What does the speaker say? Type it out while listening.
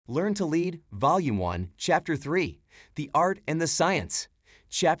Learn to Lead, Volume 1, Chapter 3, The Art and the Science.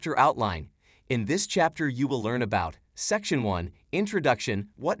 Chapter Outline. In this chapter you will learn about Section 1, Introduction,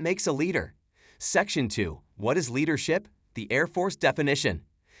 What Makes a Leader. Section 2, What is Leadership? The Air Force Definition.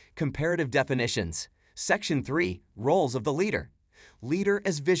 Comparative Definitions. Section 3, Roles of the Leader. Leader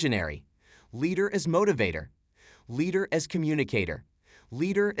as Visionary. Leader as Motivator. Leader as Communicator.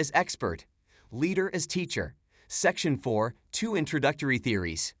 Leader as Expert. Leader as Teacher. Section 4, Two Introductory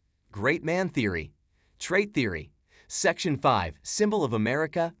Theories. Great Man Theory. Trait Theory. Section 5, Symbol of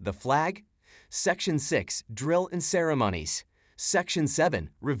America, the Flag. Section 6, Drill and Ceremonies. Section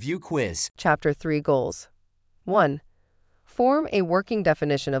 7, Review Quiz. Chapter 3 Goals. 1. Form a working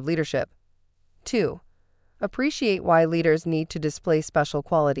definition of leadership. 2. Appreciate why leaders need to display special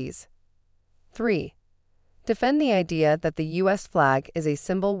qualities. 3. Defend the idea that the U.S. flag is a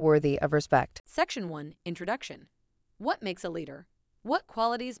symbol worthy of respect. Section 1, Introduction. What makes a leader? What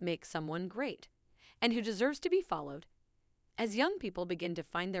qualities make someone great? And who deserves to be followed? As young people begin to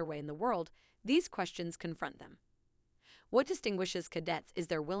find their way in the world, these questions confront them. What distinguishes cadets is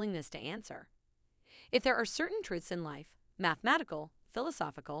their willingness to answer. If there are certain truths in life, mathematical,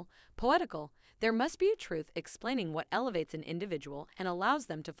 philosophical, poetical, there must be a truth explaining what elevates an individual and allows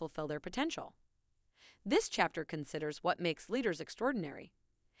them to fulfill their potential. This chapter considers what makes leaders extraordinary.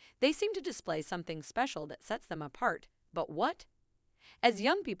 They seem to display something special that sets them apart, but what? As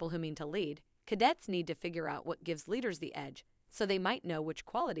young people who mean to lead, cadets need to figure out what gives leaders the edge, so they might know which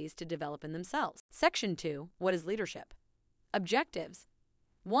qualities to develop in themselves. Section 2, What is Leadership? Objectives.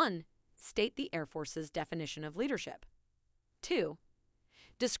 1. State the Air Force's definition of leadership. 2.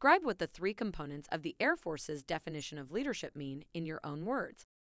 Describe what the three components of the Air Force's definition of leadership mean in your own words.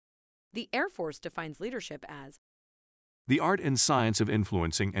 The Air Force defines leadership as the art and science of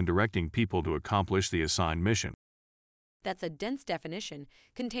influencing and directing people to accomplish the assigned mission. That's a dense definition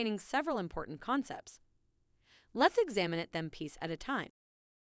containing several important concepts. Let's examine it them piece at a time.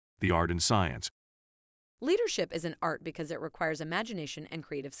 The art and science. Leadership is an art because it requires imagination and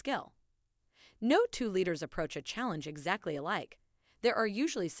creative skill. No two leaders approach a challenge exactly alike. There are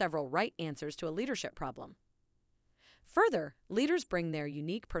usually several right answers to a leadership problem. Further, leaders bring their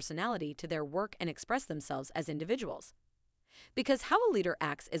unique personality to their work and express themselves as individuals. Because how a leader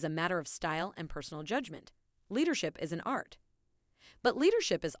acts is a matter of style and personal judgment. Leadership is an art. But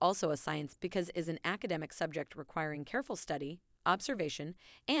leadership is also a science because it is an academic subject requiring careful study, observation,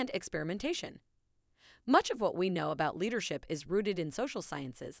 and experimentation. Much of what we know about leadership is rooted in social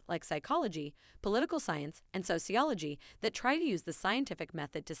sciences like psychology, political science, and sociology that try to use the scientific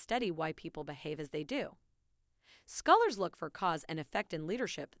method to study why people behave as they do. Scholars look for cause and effect in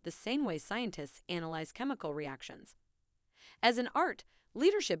leadership the same way scientists analyze chemical reactions. As an art,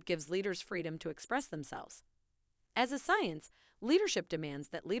 leadership gives leaders freedom to express themselves. As a science, leadership demands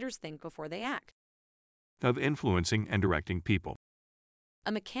that leaders think before they act. Of influencing and directing people.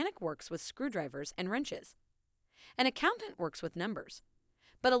 A mechanic works with screwdrivers and wrenches. An accountant works with numbers.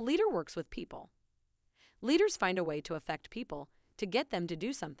 But a leader works with people. Leaders find a way to affect people, to get them to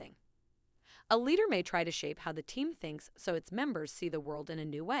do something. A leader may try to shape how the team thinks so its members see the world in a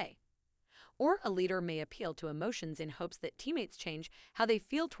new way. Or a leader may appeal to emotions in hopes that teammates change how they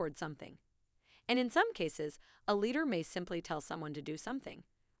feel toward something. And in some cases, a leader may simply tell someone to do something,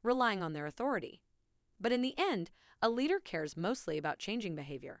 relying on their authority. But in the end, a leader cares mostly about changing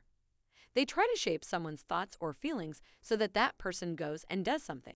behavior. They try to shape someone's thoughts or feelings so that that person goes and does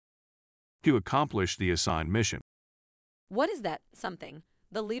something. To accomplish the assigned mission. What is that something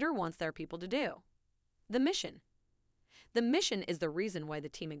the leader wants their people to do? The mission. The mission is the reason why the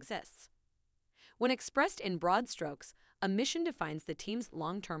team exists. When expressed in broad strokes, a mission defines the team's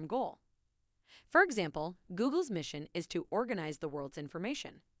long-term goal. For example, Google's mission is to organize the world's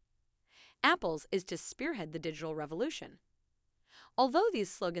information. Apple's is to spearhead the digital revolution. Although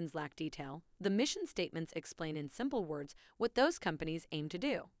these slogans lack detail, the mission statements explain in simple words what those companies aim to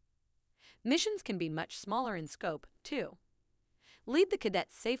do. Missions can be much smaller in scope, too. Lead the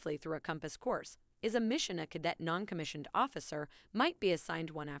cadets safely through a compass course is a mission a cadet non-commissioned officer might be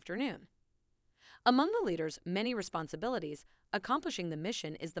assigned one afternoon. Among the leader's many responsibilities, accomplishing the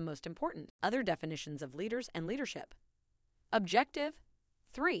mission is the most important. Other definitions of leaders and leadership. Objective.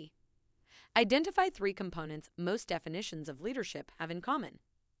 3. Identify three components most definitions of leadership have in common.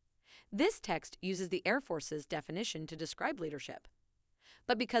 This text uses the Air Force's definition to describe leadership.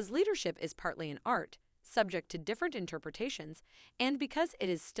 But because leadership is partly an art, subject to different interpretations, and because it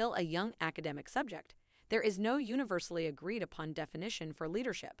is still a young academic subject, there is no universally agreed upon definition for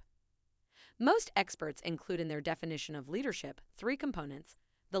leadership. Most experts include in their definition of leadership three components: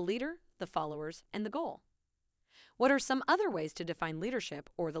 the leader, the followers, and the goal. What are some other ways to define leadership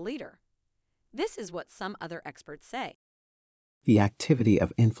or the leader? This is what some other experts say. The activity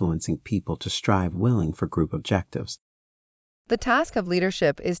of influencing people to strive willing for group objectives. The task of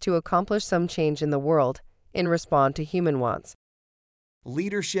leadership is to accomplish some change in the world in response to human wants.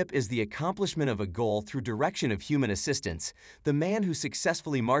 Leadership is the accomplishment of a goal through direction of human assistance. The man who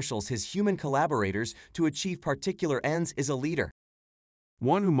successfully marshals his human collaborators to achieve particular ends is a leader.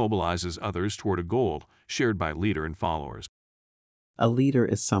 One who mobilizes others toward a goal shared by leader and followers. A leader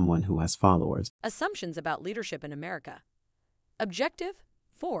is someone who has followers. Assumptions about leadership in America. Objective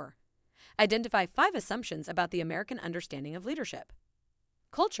 4. Identify 5 assumptions about the American understanding of leadership.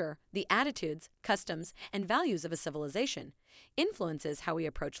 Culture, the attitudes, customs, and values of a civilization, influences how we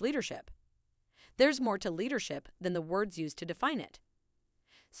approach leadership. There's more to leadership than the words used to define it.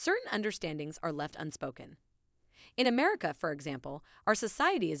 Certain understandings are left unspoken. In America, for example, our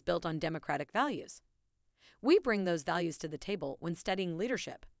society is built on democratic values. We bring those values to the table when studying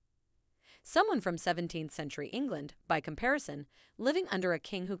leadership. Someone from 17th century England, by comparison, living under a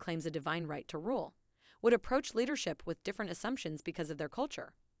king who claims a divine right to rule, would approach leadership with different assumptions because of their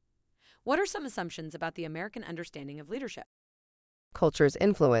culture. What are some assumptions about the American understanding of leadership? Culture's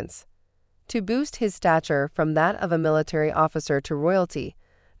influence. To boost his stature from that of a military officer to royalty,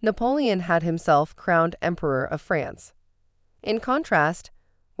 Napoleon had himself crowned Emperor of France. In contrast,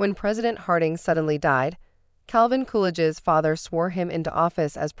 when President Harding suddenly died, Calvin Coolidge's father swore him into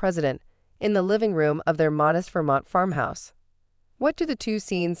office as president in the living room of their modest Vermont farmhouse. What do the two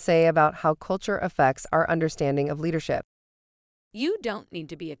scenes say about how culture affects our understanding of leadership? You don't need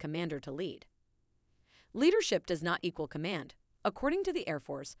to be a commander to lead. Leadership does not equal command, according to the Air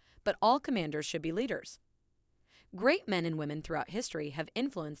Force, but all commanders should be leaders. Great men and women throughout history have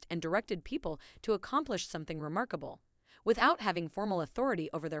influenced and directed people to accomplish something remarkable, without having formal authority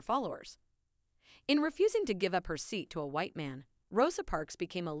over their followers. In refusing to give up her seat to a white man, Rosa Parks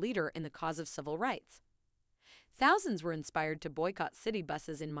became a leader in the cause of civil rights. Thousands were inspired to boycott city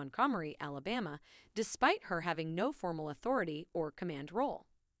buses in Montgomery, Alabama, despite her having no formal authority or command role.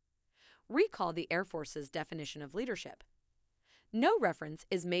 Recall the Air Force's definition of leadership. No reference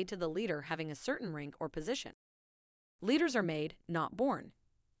is made to the leader having a certain rank or position. Leaders are made, not born.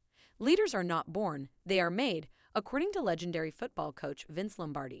 Leaders are not born, they are made, according to legendary football coach Vince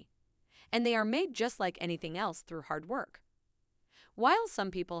Lombardi. And they are made just like anything else through hard work. While some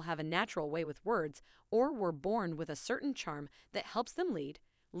people have a natural way with words or were born with a certain charm that helps them lead,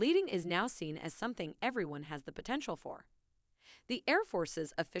 leading is now seen as something everyone has the potential for. The Air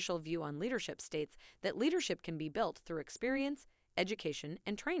Force's official view on leadership states that leadership can be built through experience, education,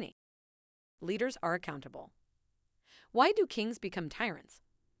 and training. Leaders are accountable. Why do kings become tyrants?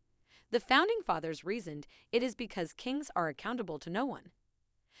 The Founding Fathers reasoned it is because kings are accountable to no one.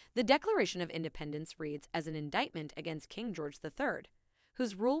 The Declaration of Independence reads as an indictment against King George III,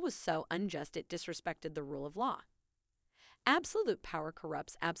 whose rule was so unjust it disrespected the rule of law. Absolute power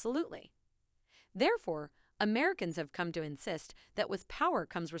corrupts absolutely. Therefore, Americans have come to insist that with power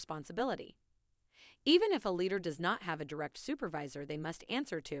comes responsibility. Even if a leader does not have a direct supervisor they must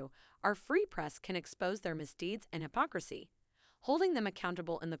answer to, our free press can expose their misdeeds and hypocrisy, holding them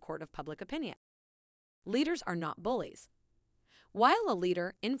accountable in the court of public opinion. Leaders are not bullies. While a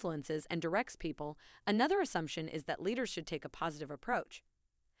leader influences and directs people, another assumption is that leaders should take a positive approach.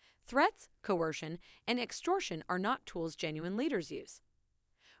 Threats, coercion, and extortion are not tools genuine leaders use.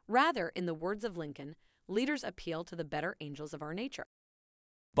 Rather, in the words of Lincoln, leaders appeal to the better angels of our nature.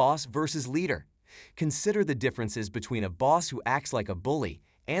 Boss versus leader. Consider the differences between a boss who acts like a bully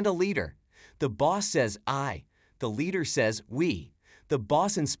and a leader. The boss says I. The leader says we. The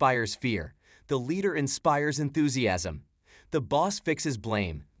boss inspires fear. The leader inspires enthusiasm. The boss fixes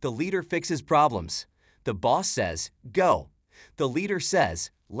blame. The leader fixes problems. The boss says, go. The leader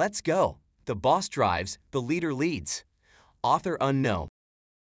says, let's go. The boss drives. The leader leads. Author unknown.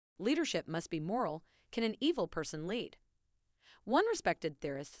 Leadership must be moral. Can an evil person lead? One respected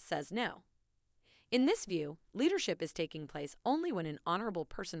theorist says no. In this view, leadership is taking place only when an honorable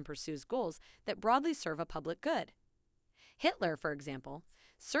person pursues goals that broadly serve a public good. Hitler, for example,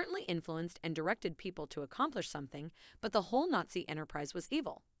 certainly influenced and directed people to accomplish something, but the whole Nazi enterprise was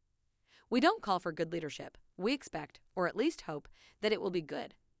evil. We don't call for good leadership. We expect, or at least hope, that it will be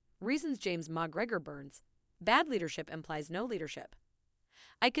good. Reasons James McGregor Burns. Bad leadership implies no leadership.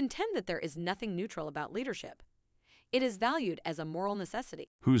 I contend that there is nothing neutral about leadership. It is valued as a moral necessity.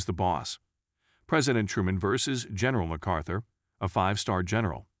 Who's the boss? President Truman versus General MacArthur, a 5-star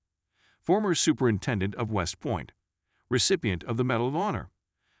general. Former superintendent of West Point. Recipient of the Medal of Honor.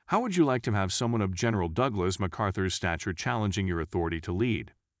 How would you like to have someone of General Douglas MacArthur's stature challenging your authority to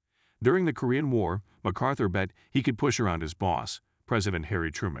lead? During the Korean War, MacArthur bet he could push around his boss, President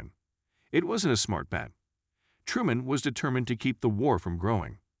Harry Truman. It wasn't a smart bet. Truman was determined to keep the war from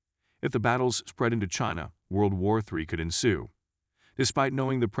growing. If the battles spread into China, World War III could ensue. Despite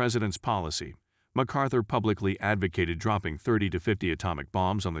knowing the president's policy, MacArthur publicly advocated dropping 30 to 50 atomic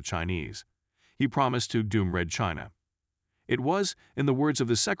bombs on the Chinese. He promised to doom Red China. It was, in the words of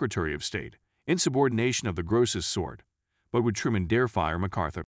the Secretary of State, insubordination of the grossest sort. But would Truman dare fire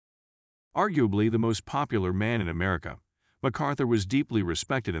MacArthur? Arguably the most popular man in America, MacArthur was deeply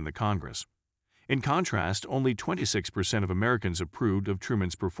respected in the Congress. In contrast, only 26% of Americans approved of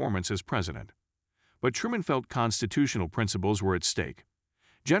Truman's performance as president. But Truman felt constitutional principles were at stake.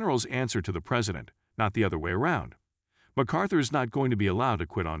 Generals answer to the president, not the other way around. MacArthur is not going to be allowed to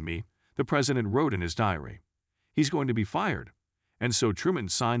quit on me, the president wrote in his diary. He's going to be fired. And so Truman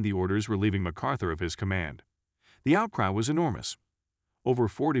signed the orders relieving MacArthur of his command. The outcry was enormous. Over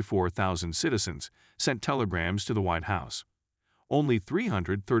 44,000 citizens sent telegrams to the White House. Only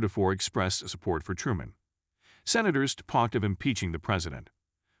 334 expressed support for Truman. Senators talked of impeaching the president.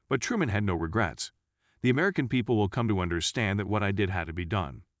 But Truman had no regrets. The American people will come to understand that what I did had to be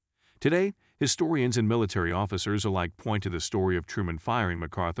done. Today, historians and military officers alike point to the story of Truman firing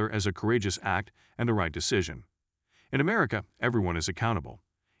MacArthur as a courageous act and the right decision. In America, everyone is accountable,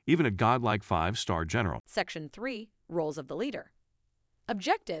 even a godlike 5-star general. Section 3. Roles of the leader.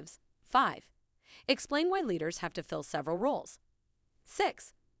 Objectives. 5. Explain why leaders have to fill several roles.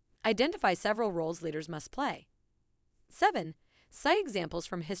 6. Identify several roles leaders must play. 7. Cite examples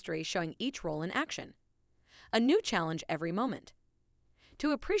from history showing each role in action. A new challenge every moment.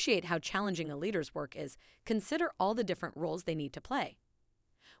 To appreciate how challenging a leader's work is, consider all the different roles they need to play.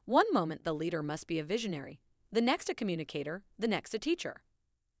 One moment the leader must be a visionary, the next a communicator, the next a teacher.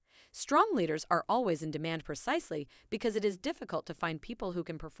 Strong leaders are always in demand precisely because it is difficult to find people who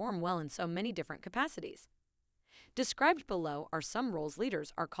can perform well in so many different capacities. Described below are some roles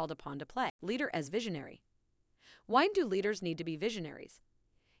leaders are called upon to play. Leader as visionary. Why do leaders need to be visionaries?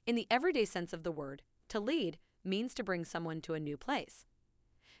 In the everyday sense of the word, to lead means to bring someone to a new place.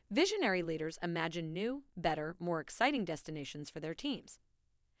 Visionary leaders imagine new, better, more exciting destinations for their teams.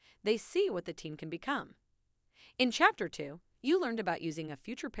 They see what the team can become. In Chapter 2, you learned about using a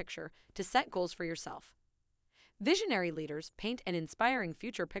future picture to set goals for yourself. Visionary leaders paint an inspiring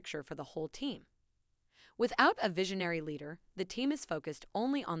future picture for the whole team. Without a visionary leader, the team is focused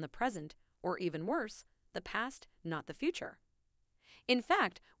only on the present, or even worse, the past, not the future. In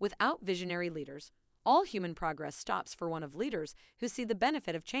fact, without visionary leaders, all human progress stops for want of leaders who see the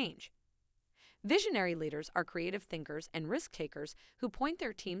benefit of change. Visionary leaders are creative thinkers and risk-takers who point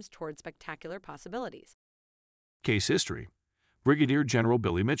their teams toward spectacular possibilities. Case history. Brigadier General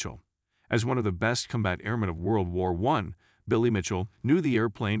Billy Mitchell. As one of the best combat airmen of World War I, Billy Mitchell knew the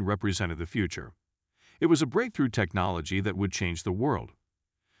airplane represented the future. It was a breakthrough technology that would change the world.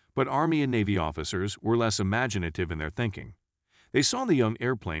 But Army and Navy officers were less imaginative in their thinking. They saw the young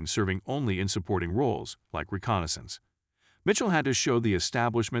airplane serving only in supporting roles, like reconnaissance. Mitchell had to show the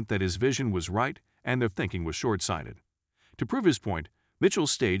establishment that his vision was right and their thinking was short-sighted. To prove his point, Mitchell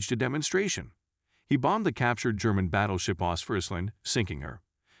staged a demonstration. He bombed the captured German battleship Ostfriesland, sinking her.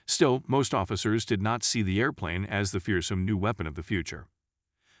 Still, most officers did not see the airplane as the fearsome new weapon of the future.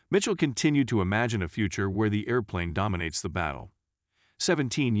 Mitchell continued to imagine a future where the airplane dominates the battle.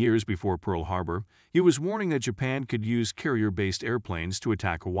 17 years before Pearl Harbor, he was warning that Japan could use carrier-based airplanes to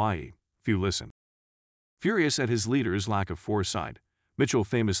attack Hawaii. Few listened. Furious at his leader's lack of foresight, Mitchell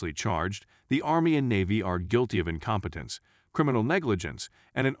famously charged, "The Army and Navy are guilty of incompetence, criminal negligence,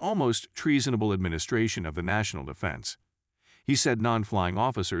 and an almost treasonable administration of the national defense." He said non-flying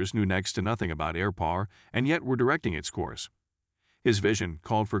officers knew next to nothing about air power and yet were directing its course. His vision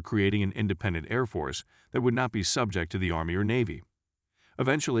called for creating an independent air force that would not be subject to the Army or Navy.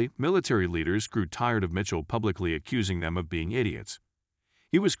 Eventually, military leaders grew tired of Mitchell publicly accusing them of being idiots.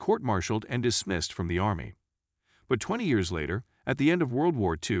 He was court-martialed and dismissed from the Army. But 20 years later, at the end of World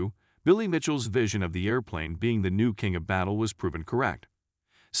War II, Billy Mitchell's vision of the airplane being the new king of battle was proven correct.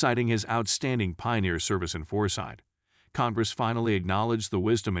 Citing his outstanding pioneer service and foresight, Congress finally acknowledged the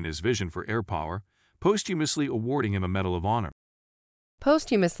wisdom in his vision for air power, posthumously awarding him a Medal of Honor.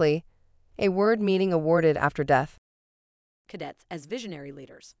 Posthumously, a word meaning awarded after death. Cadets as visionary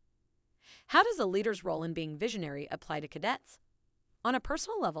leaders. How does a leader's role in being visionary apply to cadets? On a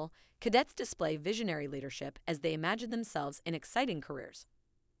personal level, cadets display visionary leadership as they imagine themselves in exciting careers.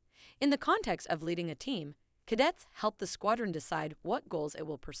 In the context of leading a team, cadets help the squadron decide what goals it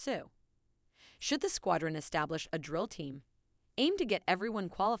will pursue. Should the squadron establish a drill team, aim to get everyone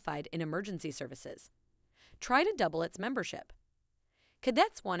qualified in emergency services, try to double its membership?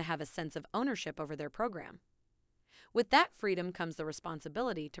 Cadets want to have a sense of ownership over their program. With that freedom comes the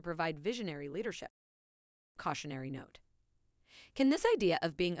responsibility to provide visionary leadership. Cautionary note. Can this idea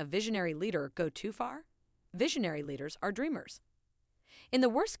of being a visionary leader go too far? Visionary leaders are dreamers. In the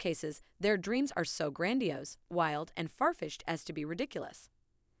worst cases, their dreams are so grandiose, wild, and far-fetched as to be ridiculous.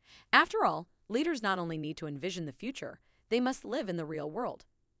 After all, leaders not only need to envision the future, they must live in the real world.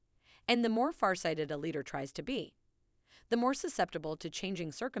 And the more farsighted a leader tries to be, the more susceptible to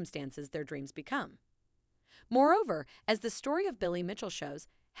changing circumstances their dreams become. Moreover, as the story of Billy Mitchell shows,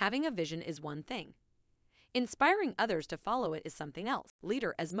 having a vision is one thing. Inspiring others to follow it is something else.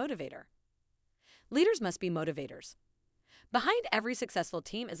 Leader as motivator. Leaders must be motivators. Behind every successful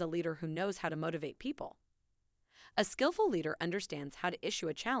team is a leader who knows how to motivate people. A skillful leader understands how to issue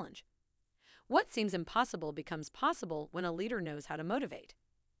a challenge. What seems impossible becomes possible when a leader knows how to motivate.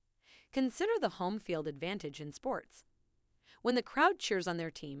 Consider the home field advantage in sports. When the crowd cheers on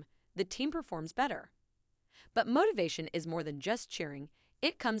their team, the team performs better. But motivation is more than just cheering.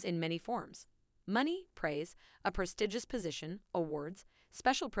 It comes in many forms: money, praise, a prestigious position, awards,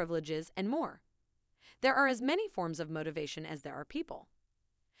 special privileges, and more. There are as many forms of motivation as there are people.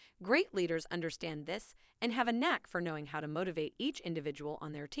 Great leaders understand this and have a knack for knowing how to motivate each individual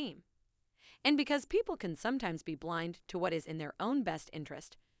on their team. And because people can sometimes be blind to what is in their own best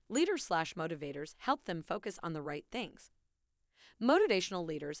interest, leaders/motivators help them focus on the right things. Motivational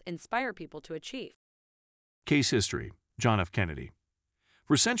leaders inspire people to achieve. Case history: John F. Kennedy.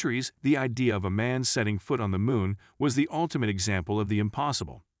 For centuries, the idea of a man setting foot on the moon was the ultimate example of the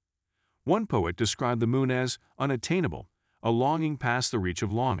impossible. One poet described the moon as unattainable, a longing past the reach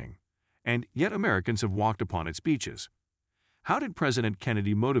of longing, and yet Americans have walked upon its beaches. How did President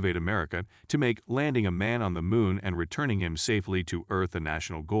Kennedy motivate America to make landing a man on the moon and returning him safely to Earth a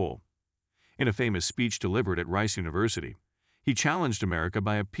national goal? In a famous speech delivered at Rice University, he challenged America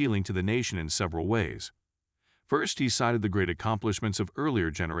by appealing to the nation in several ways. First, he cited the great accomplishments of earlier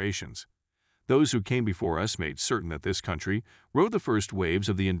generations. Those who came before us made certain that this country rode the first waves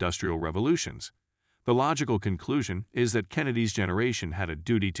of the industrial revolutions. The logical conclusion is that Kennedy's generation had a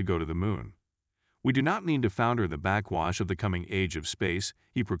duty to go to the moon. We do not mean to founder the backwash of the coming age of space,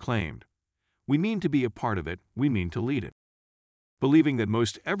 he proclaimed. We mean to be a part of it, we mean to lead it. Believing that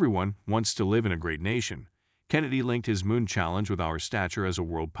most everyone wants to live in a great nation, Kennedy linked his moon challenge with our stature as a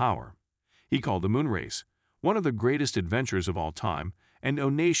world power. He called the moon race one of the greatest adventures of all time, and no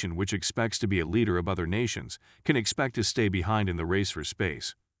nation which expects to be a leader of other nations can expect to stay behind in the race for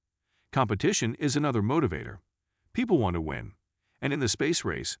space. Competition is another motivator. People want to win, and in the space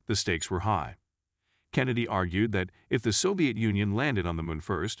race, the stakes were high. Kennedy argued that if the Soviet Union landed on the moon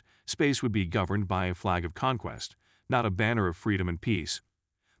first, space would be governed by a flag of conquest, not a banner of freedom and peace.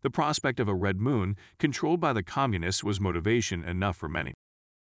 The prospect of a red moon controlled by the communists was motivation enough for many.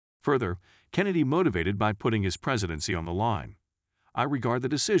 Further, Kennedy motivated by putting his presidency on the line. I regard the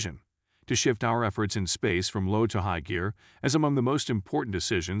decision to shift our efforts in space from low to high gear as among the most important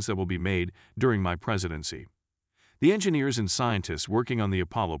decisions that will be made during my presidency. The engineers and scientists working on the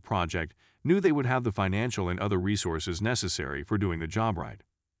Apollo project knew they would have the financial and other resources necessary for doing the job right.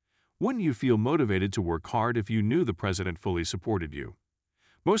 Wouldn't you feel motivated to work hard if you knew the president fully supported you?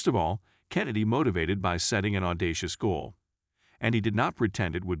 Most of all, Kennedy motivated by setting an audacious goal. And he did not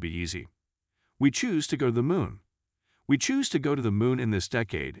pretend it would be easy. We choose to go to the moon. We choose to go to the moon in this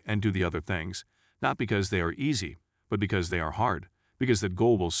decade and do the other things, not because they are easy, but because they are hard, because that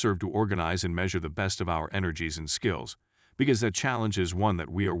goal will serve to organize and measure the best of our energies and skills, because that challenge is one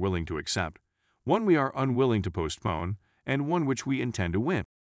that we are willing to accept, one we are unwilling to postpone, and one which we intend to win.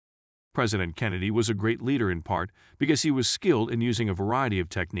 President Kennedy was a great leader in part because he was skilled in using a variety of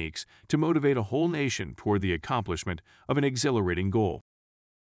techniques to motivate a whole nation toward the accomplishment of an exhilarating goal.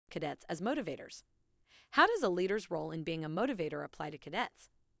 Cadets as motivators. How does a leader's role in being a motivator apply to cadets?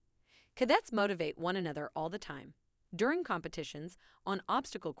 Cadets motivate one another all the time, during competitions, on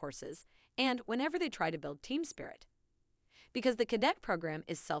obstacle courses, and whenever they try to build team spirit. Because the cadet program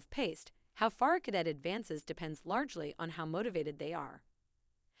is self-paced, how far a cadet advances depends largely on how motivated they are.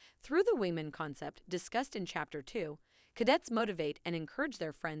 Through the wingman concept discussed in Chapter 2, cadets motivate and encourage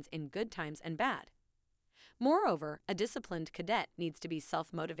their friends in good times and bad. Moreover, a disciplined cadet needs to be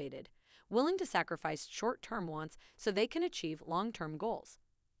self-motivated, willing to sacrifice short-term wants so they can achieve long-term goals.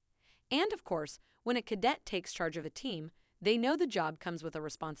 And of course, when a cadet takes charge of a team, they know the job comes with a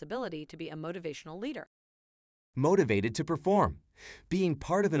responsibility to be a motivational leader. Motivated to perform. Being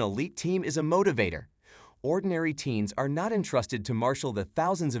part of an elite team is a motivator. Ordinary teens are not entrusted to marshal the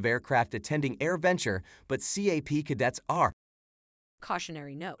thousands of aircraft attending AirVenture, but CAP cadets are.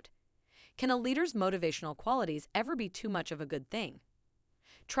 Cautionary note. Can a leader's motivational qualities ever be too much of a good thing?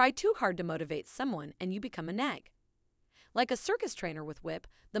 Try too hard to motivate someone and you become a nag. Like a circus trainer with whip,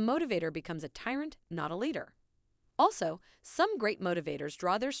 the motivator becomes a tyrant, not a leader. Also, some great motivators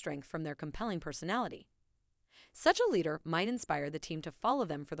draw their strength from their compelling personality. Such a leader might inspire the team to follow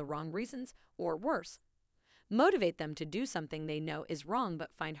them for the wrong reasons, or worse, motivate them to do something they know is wrong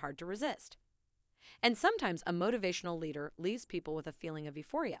but find hard to resist. And sometimes a motivational leader leaves people with a feeling of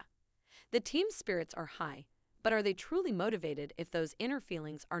euphoria. The team's spirits are high, but are they truly motivated if those inner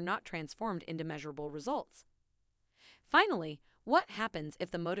feelings are not transformed into measurable results? Finally, what happens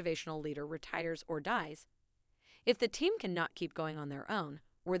if the motivational leader retires or dies? If the team cannot keep going on their own,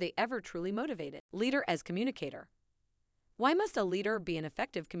 were they ever truly motivated? Leader as communicator. Why must a leader be an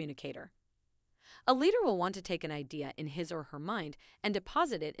effective communicator? A leader will want to take an idea in his or her mind and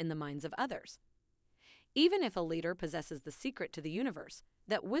deposit it in the minds of others. Even if a leader possesses the secret to the universe,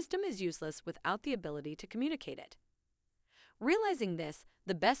 that wisdom is useless without the ability to communicate it. Realizing this,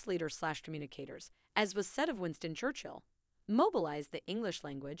 the best leaders/communicators, as was said of Winston Churchill, mobilize the English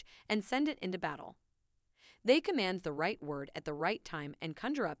language and send it into battle. They command the right word at the right time and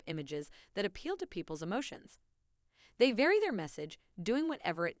conjure up images that appeal to people's emotions. They vary their message, doing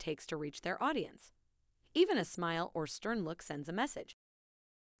whatever it takes to reach their audience. Even a smile or stern look sends a message.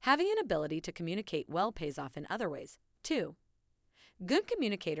 Having an ability to communicate well pays off in other ways, too. Good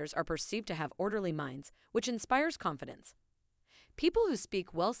communicators are perceived to have orderly minds, which inspires confidence. People who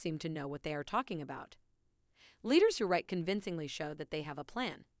speak well seem to know what they are talking about. Leaders who write convincingly show that they have a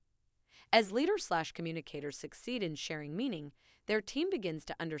plan. As leaders/communicators succeed in sharing meaning, their team begins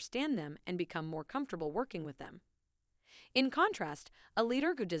to understand them and become more comfortable working with them. In contrast, a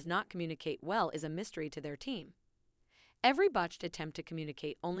leader who does not communicate well is a mystery to their team. Every botched attempt to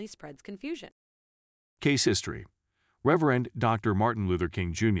communicate only spreads confusion. Case history. Reverend Dr. Martin Luther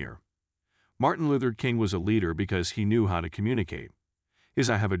King Jr. Martin Luther King was a leader because he knew how to communicate. His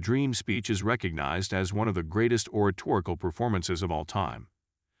I Have a Dream speech is recognized as one of the greatest oratorical performances of all time.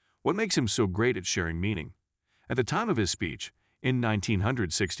 What makes him so great at sharing meaning? At the time of his speech, in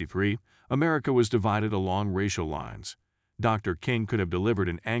 1963, America was divided along racial lines. Dr. King could have delivered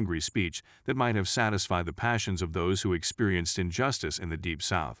an angry speech that might have satisfied the passions of those who experienced injustice in the Deep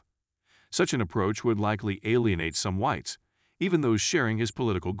South. Such an approach would likely alienate some whites, even those sharing his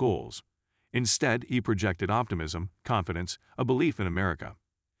political goals. Instead, he projected optimism, confidence, a belief in America.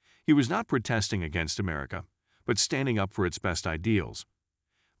 He was not protesting against America, but standing up for its best ideals.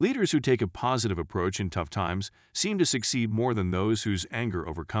 Leaders who take a positive approach in tough times seem to succeed more than those whose anger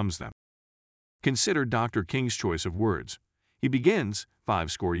overcomes them. Consider Dr. King's choice of words. He begins,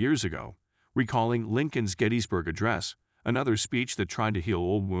 50 years ago, recalling Lincoln's Gettysburg Address, another speech that tried to heal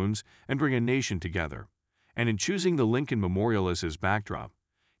old wounds and bring a nation together. And in choosing the Lincoln Memorial as his backdrop,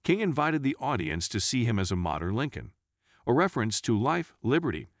 King invited the audience to see him as a modern Lincoln. A reference to life,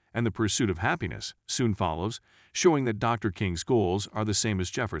 liberty, and the pursuit of happiness soon follows, showing that Dr. King's goals are the same as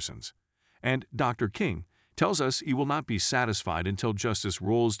Jefferson's. And Dr. King tells us he will not be satisfied until justice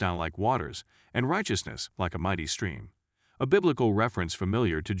rolls down like waters and righteousness like a mighty stream, a biblical reference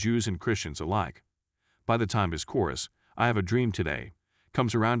familiar to Jews and Christians alike. By the time his chorus, I Have a Dream Today,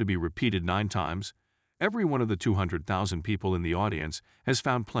 comes around to be repeated 9 times, every one of the 200,000 people in the audience has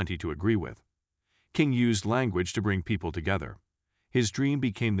found plenty to agree with. King used language to bring people together. His dream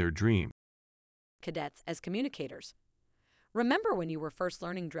became their dream. Cadets as communicators. Remember when you were first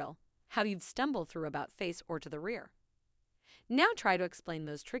learning drill, how you'd stumble through about face or to the rear. Now try to explain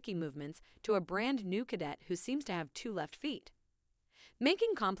those tricky movements to a brand new cadet who seems to have 2 left feet.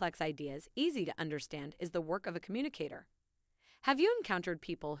 Making complex ideas easy to understand is the work of a communicator. Have you encountered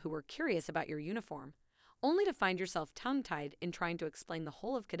people who were curious about your uniform, only to find yourself tongue-tied in trying to explain the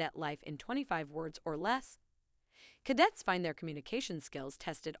whole of cadet life in 25 words or less? Cadets find their communication skills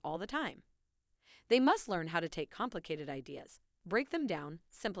tested all the time. They must learn how to take complicated ideas, break them down,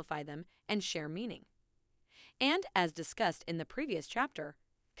 simplify them, and share meaning. And as discussed in the previous chapter,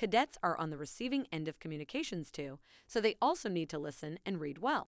 cadets are on the receiving end of communications too, so they also need to listen and read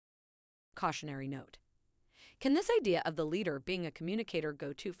well. Cautionary note. Can this idea of the leader being a communicator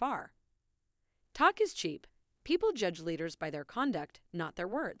go too far? Talk is cheap. People judge leaders by their conduct, not their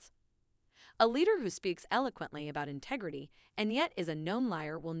words. A leader who speaks eloquently about integrity and yet is a known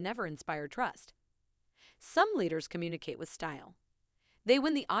liar will never inspire trust. Some leaders communicate with style. They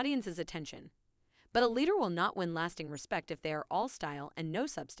win the audience's attention. But a leader will not win lasting respect if they are all style and no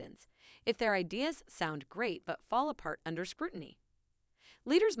substance, if their ideas sound great but fall apart under scrutiny.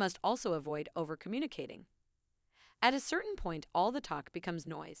 Leaders must also avoid over-communicating. At a certain point, all the talk becomes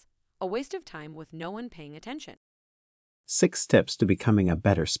noise, a waste of time with no one paying attention. 6 tips to becoming a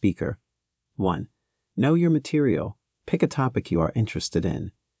better speaker. 1. Know your material. Pick a topic you are interested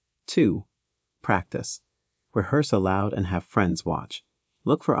in. 2. Practice. Rehearse aloud and have friends watch.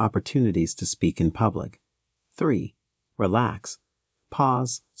 Look for opportunities to speak in public. 3. Relax.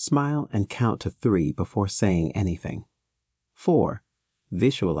 Pause, smile, and count to 3 before saying anything. 4.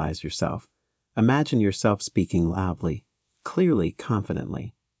 Visualize yourself. Imagine yourself speaking loudly, clearly,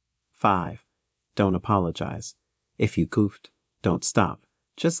 confidently. 5. Don't apologize. If you goofed, don't stop.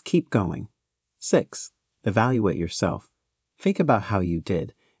 Just keep going. 6. Evaluate yourself. Think about how you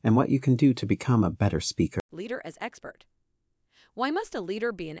did and what you can do to become a better speaker. Leader as expert. Why must a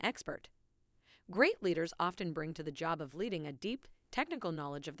leader be an expert? Great leaders often bring to the job of leading a deep, technical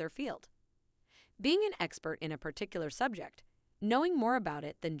knowledge of their field. Being an expert in a particular subject, knowing more about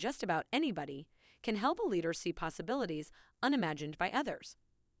it than just about anybody, can help a leader see possibilities unimagined by others.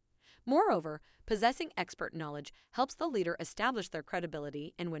 Moreover, possessing expert knowledge helps the leader establish their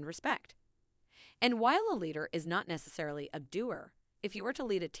credibility and win respect. And while a leader is not necessarily a doer, if you are to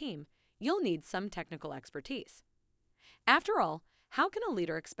lead a team, you'll need some technical expertise. After all, how can a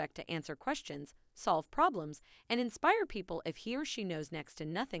leader expect to answer questions, solve problems, and inspire people if he or she knows next to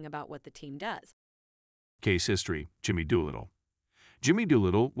nothing about what the team does? Case history: Jimmy Doolittle. Jimmy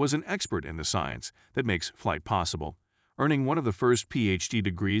Doolittle was an expert in the science that makes flight possible, earning one of the first PhD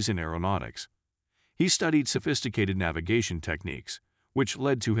degrees in aeronautics. He studied sophisticated navigation techniques, which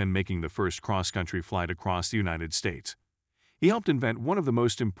led to him making the first cross-country flight across the United States. He helped invent one of the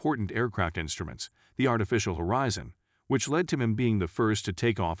most important aircraft instruments, the artificial horizon, which led to him being the first to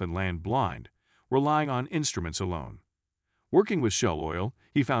take off and land blind, relying on instruments alone. Working with Shell Oil,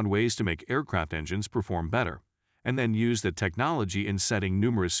 he found ways to make aircraft engines perform better, and then used the technology in setting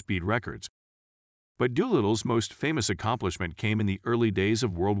numerous speed records. But Doolittle's most famous accomplishment came in the early days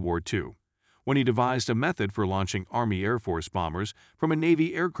of World War II, when he devised a method for launching Army Air Force bombers from a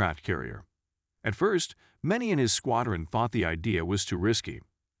Navy aircraft carrier. At first, many in his squadron thought the idea was too risky.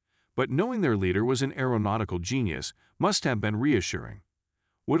 But knowing their leader was an aeronautical genius must have been reassuring.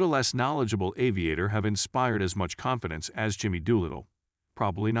 Would a less knowledgeable aviator have inspired as much confidence as Jimmy Doolittle?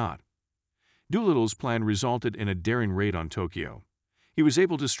 Probably not. Doolittle's plan resulted in a daring raid on Tokyo. He was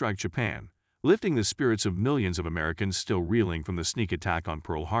able to strike Japan, lifting the spirits of millions of Americans still reeling from the sneak attack on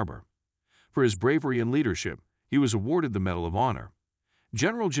Pearl Harbor. For his bravery and leadership, he was awarded the Medal of Honor.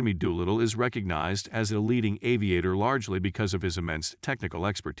 General Jimmy Doolittle is recognized as a leading aviator largely because of his immense technical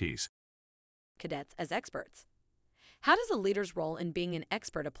expertise. Cadets as experts. How does a leader's role in being an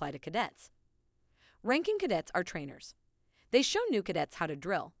expert apply to cadets? Ranking cadets are trainers. They show new cadets how to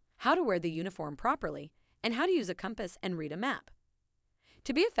drill, how to wear the uniform properly, and how to use a compass and read a map.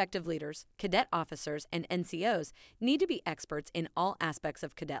 To be effective leaders, cadet officers and NCOs need to be experts in all aspects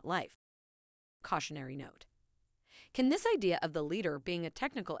of cadet life. Cautionary note. Can this idea of the leader being a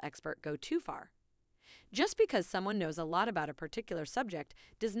technical expert go too far? Just because someone knows a lot about a particular subject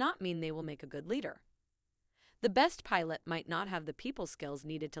does not mean they will make a good leader. The best pilot might not have the people skills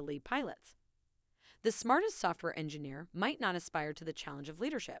needed to lead pilots. The smartest software engineer might not aspire to the challenge of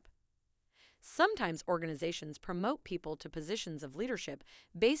leadership. Sometimes organizations promote people to positions of leadership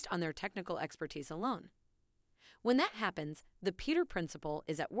based on their technical expertise alone. When that happens, the Peter Principle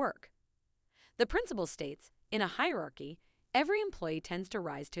is at work. The principle states, in a hierarchy, every employee tends to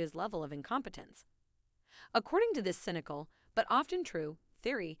rise to his level of incompetence. According to this cynical, but often true,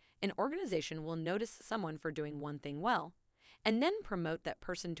 theory, an organization will notice someone for doing one thing well, and then promote that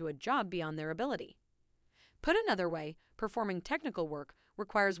person to a job beyond their ability. Put another way, performing technical work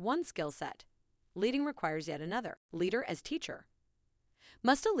requires one skill set. Leading requires yet another. Leader as teacher.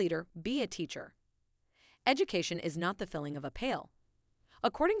 Must a leader be a teacher? Education is not the filling of a pail.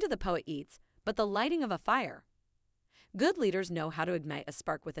 According to the poet Yeats, but the lighting of a fire. Good leaders know how to ignite a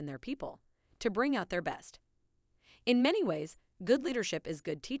spark within their people, to bring out their best. In many ways, good leadership is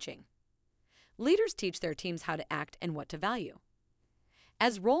good teaching. Leaders teach their teams how to act and what to value.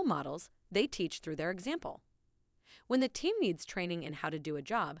 As role models, they teach through their example. When the team needs training in how to do a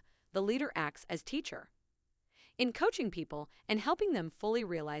job, the leader acts as teacher. In coaching people and helping them fully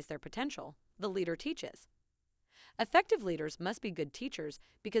realize their potential, the leader teaches. Effective leaders must be good teachers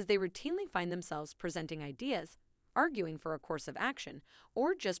because they routinely find themselves presenting ideas, arguing for a course of action,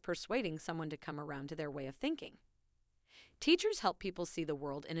 or just persuading someone to come around to their way of thinking. Teachers help people see the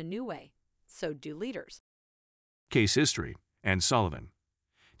world in a new way. So do leaders. Case history: Anne Sullivan.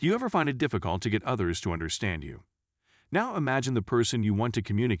 Do you ever find it difficult to get others to understand you? Now imagine the person you want to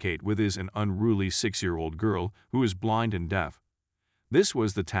communicate with is an unruly 6-year-old girl who is blind and deaf. This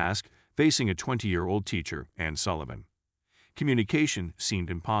was the task facing a 20-year-old teacher, Anne Sullivan. Communication seemed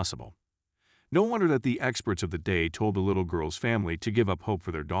impossible. No wonder that the experts of the day told the little girl's family to give up hope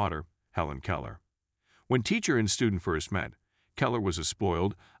for their daughter, Helen Keller. When teacher and student first met, Keller was a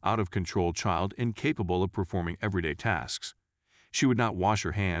spoiled, out-of-control child incapable of performing everyday tasks. She would not wash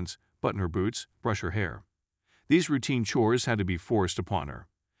her hands, button her boots, brush her hair. These routine chores had to be forced upon her.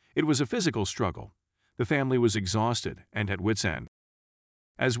 It was a physical struggle. The family was exhausted and at wit's end.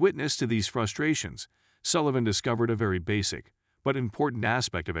 As witness to these frustrations, Sullivan discovered a very basic but important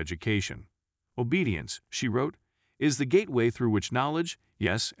aspect of education. Obedience, she wrote, is the gateway through which knowledge,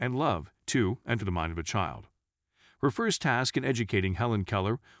 yes, and love, too, enter the mind of a child. Her first task in educating Helen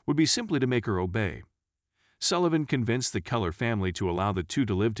Keller would be simply to make her obey. Sullivan convinced the Keller family to allow the two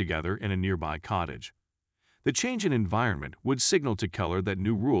to live together in a nearby cottage. The change in environment would signal to Keller that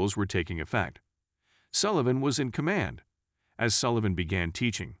new rules were taking effect. Sullivan was in command. As Sullivan began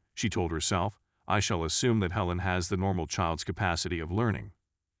teaching, she told herself, I shall assume that Helen has the normal child's capacity of learning.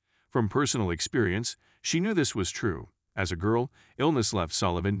 From personal experience, she knew this was true. As a girl, illness left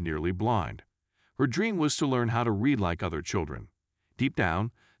Sullivan nearly blind. Her dream was to learn how to read like other children. Deep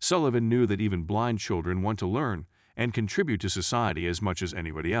down, Sullivan knew that even blind children want to learn and contribute to society as much as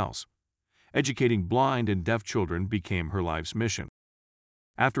anybody else. Educating blind and deaf children became her life's mission.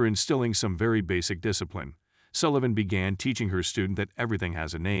 After instilling some very basic discipline, Sullivan began teaching her student that everything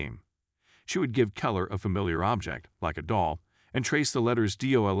has a name. She would give Keller a familiar object, like a doll, and trace the letters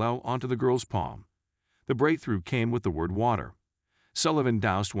DOLL onto the girl's palm. The breakthrough came with the word water. Sullivan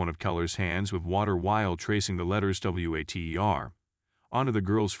doused one of Keller's hands with water while tracing the letters WATER onto the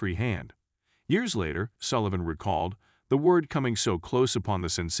girl's free hand. Years later, Sullivan recalled, the word coming so close upon the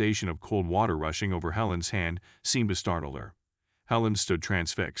sensation of cold water rushing over Helen's hand seemed to startle her. Helen stood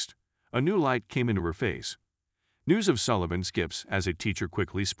transfixed. A new light came into her face. News of Sullivan's gifts as a teacher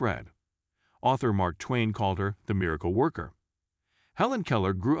quickly spread. Author Mark Twain called her the miracle worker. Helen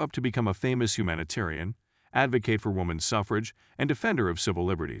Keller grew up to become a famous humanitarian, advocate for women's suffrage, and defender of civil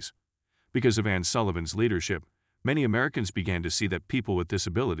liberties. Because of Anne Sullivan's leadership, many Americans began to see that people with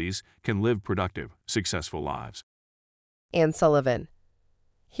disabilities can live productive, successful lives. Anne Sullivan,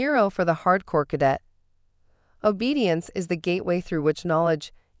 hero for the hardcore cadet. Obedience is the gateway through which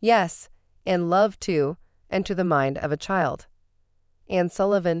knowledge, yes, and love too, enter the mind of a child. Anne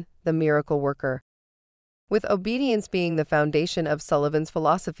Sullivan, the miracle worker. With obedience being the foundation of Sullivan's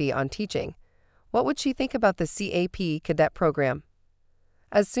philosophy on teaching, what would she think about the CAP cadet program?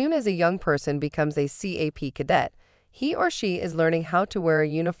 As soon as a young person becomes a CAP cadet, he or she is learning how to wear a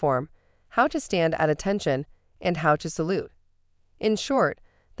uniform, how to stand at attention, and how to salute. In short,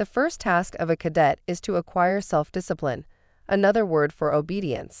 the first task of a cadet is to acquire self-discipline, another word for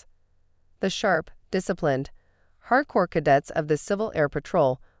obedience. The sharp, disciplined, hardcore cadets of the Civil Air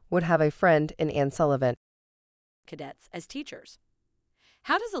Patrol would have a friend in Anne Sullivan. Cadets as teachers.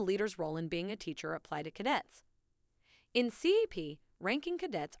 How does a leader's role in being a teacher apply to cadets? In CAP, ranking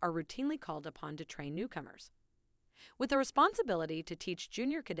cadets are routinely called upon to train newcomers. With the responsibility to teach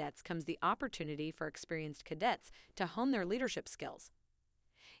junior cadets comes the opportunity for experienced cadets to hone their leadership skills.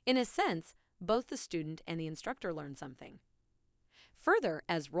 In a sense, both the student and the instructor learn something. Further,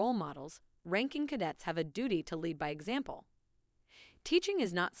 as role models, ranking cadets have a duty to lead by example. Teaching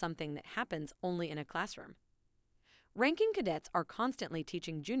is not something that happens only in a classroom. Ranking cadets are constantly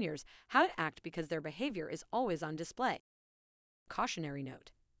teaching juniors how to act because their behavior is always on display. Cautionary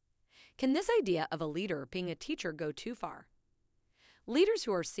note. Can this idea of a leader being a teacher go too far? Leaders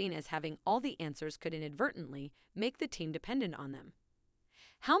who are seen as having all the answers could inadvertently make the team dependent on them.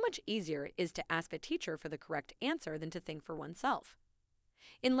 How much easier it is to ask a teacher for the correct answer than to think for oneself.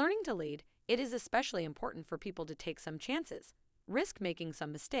 In learning to lead, it is especially important for people to take some chances, risk making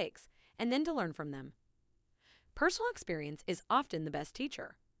some mistakes, and then to learn from them. Personal experience is often the best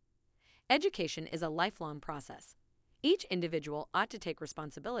teacher. Education is a lifelong process. Each individual ought to take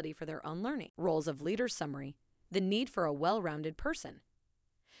responsibility for their own learning. Roles of leader summary, the need for a well-rounded person.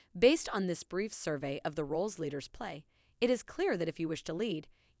 Based on this brief survey of the roles leaders play, it is clear that if you wish to lead,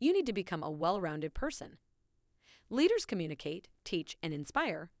 you need to become a well-rounded person. Leaders communicate, teach, and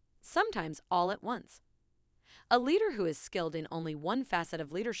inspire, sometimes all at once. A leader who is skilled in only one facet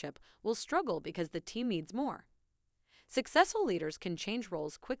of leadership will struggle because the team needs more. Successful leaders can change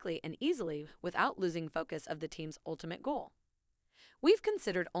roles quickly and easily without losing focus of the team's ultimate goal. We've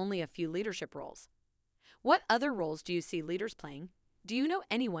considered only a few leadership roles. What other roles do you see leaders playing? Do you know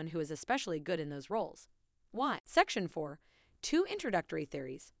anyone who is especially good in those roles? Why? Section 4. 2 introductory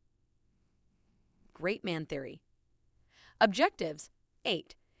theories. Great man theory. Objectives.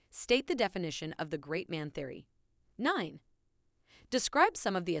 8. State the definition of the great man theory. 9. Describe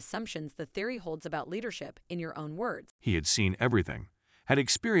some of the assumptions the theory holds about leadership in your own words. He had seen everything, had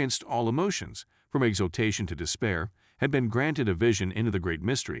experienced all emotions, from exultation to despair, had been granted a vision into the great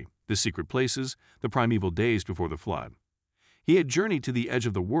mystery, the secret places, the primeval days before the flood. He had journeyed to the edge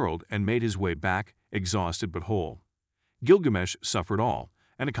of the world and made his way back, exhausted but whole. Gilgamesh suffered all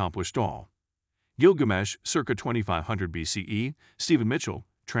and accomplished all. Gilgamesh, circa 2500 BCE, Stephen Mitchell,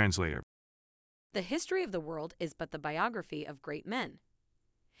 translator. The history of the world is but the biography of great men.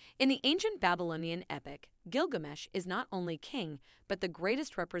 In the ancient Babylonian epic, Gilgamesh is not only king, but the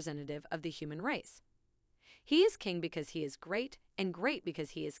greatest representative of the human race. He is king because he is great, and great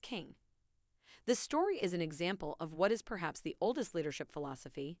because he is king. The story is an example of what is perhaps the oldest leadership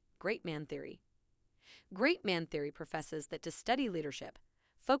philosophy, great man theory. Great man theory professes that to study leadership,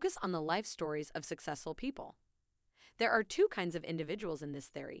 focus on the life stories of successful people. There are two kinds of individuals in this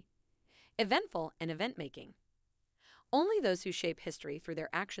theory: eventful and event-making. Only those who shape history through their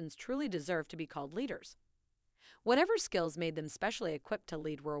actions truly deserve to be called leaders. Whatever skills made them specially equipped to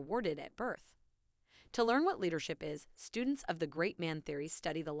lead were awarded at birth. To learn what leadership is, students of the great man theory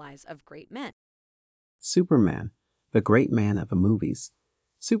study the lives of great men. Superman, the great man of the movies.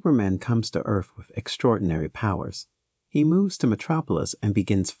 Superman comes to Earth with extraordinary powers. He moves to Metropolis and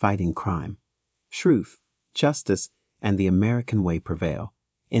begins fighting crime. Truth, justice, and the American way prevail.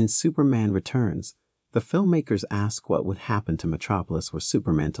 In Superman Returns, the filmmakers ask what would happen to Metropolis were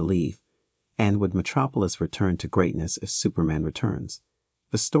Superman to leave, and would Metropolis return to greatness if Superman returns.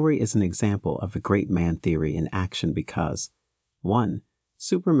 The story is an example of the great man theory in action because 1.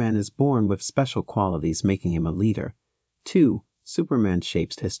 Superman is born with special qualities making him a leader. 2. Superman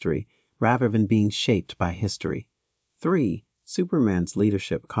shapes history rather than being shaped by history. 3. Superman's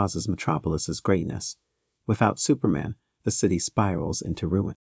leadership causes Metropolis's greatness. Without Superman, the city spirals into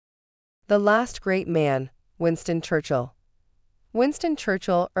ruin. The last great man, Winston Churchill. Winston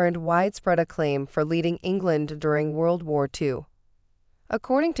Churchill earned widespread acclaim for leading England during World War II.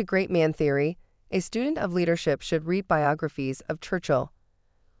 According to great man theory, a student of leadership should read biographies of Churchill,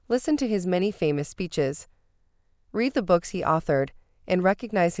 listen to his many famous speeches, read the books he authored, and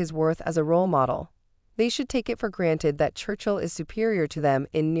recognize his worth as a role model. They should take it for granted that Churchill is superior to them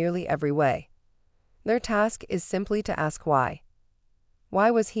in nearly every way. Their task is simply to ask why. Why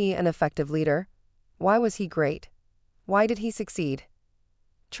was he an effective leader? Why was he great? Why did he succeed?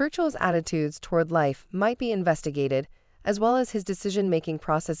 Churchill's attitudes toward life might be investigated, as well as his decision-making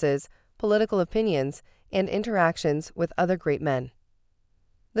processes, political opinions, and interactions with other great men.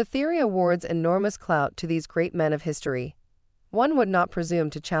 The theory awards enormous clout to these great men of history. One would not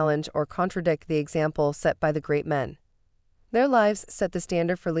presume to challenge or contradict the example set by the great men. Their lives set the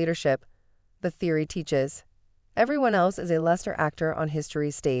standard for leadership, the theory teaches. Everyone else is a lesser actor on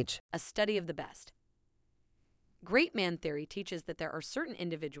history's stage. A study of the best. Great man theory teaches that there are certain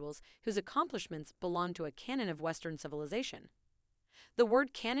individuals whose accomplishments belong to a canon of Western civilization. The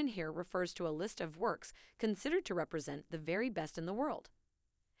word canon here refers to a list of works considered to represent the very best in the world.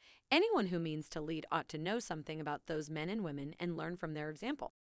 Anyone who means to lead ought to know something about those men and women and learn from their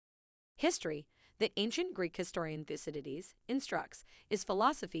example. History, the ancient Greek historian Thucydides instructs, is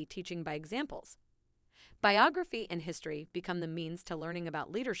philosophy teaching by examples. Biography and history become the means to learning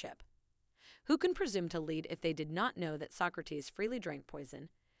about leadership. Who can presume to lead if they did not know that Socrates freely drank poison,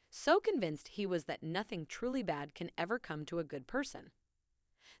 so convinced he was that nothing truly bad can ever come to a good person?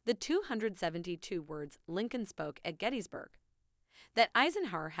 The 272 words Lincoln spoke at Gettysburg. That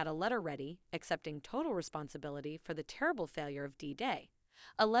Eisenhower had a letter ready, accepting total responsibility for the terrible failure of D-Day,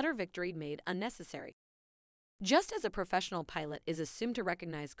 a letter victory made unnecessary. Just as a professional pilot is assumed to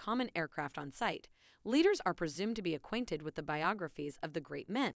recognize common aircraft on sight, leaders are presumed to be acquainted with the biographies of the great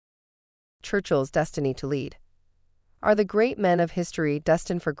men. Churchill's destiny to lead. Are the great men of history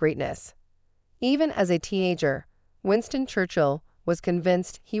destined for greatness? Even as a teenager, Winston Churchill was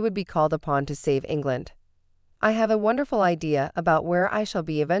convinced he would be called upon to save England. I have a wonderful idea about where I shall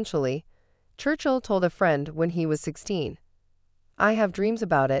be eventually, Churchill told a friend when he was 16. I have dreams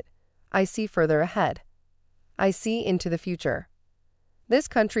about it. I see further ahead. I see into the future. This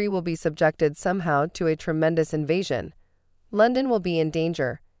country will be subjected somehow to a tremendous invasion. London will be in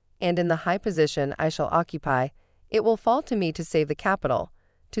danger, and in the high position I shall occupy, it will fall to me to save the capital,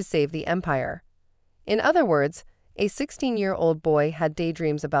 to save the empire. In other words, a 16-year-old boy had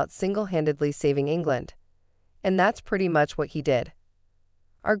daydreams about single-handedly saving England. And that's pretty much what he did.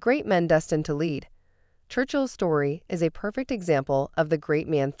 Are great men destined to lead? Churchill's story is a perfect example of the great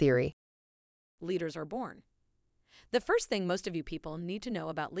man theory. Leaders are born. The first thing most of you people need to know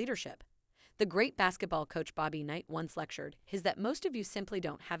about leadership, the great basketball coach Bobby Knight once lectured, is that most of you simply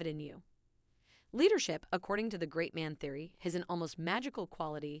don't have it in you. Leadership, according to the great man theory, is an almost magical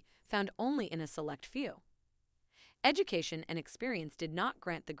quality found only in a select few. Education and experience did not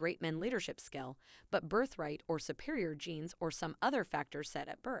grant the great men leadership skill, but birthright or superior genes or some other factors set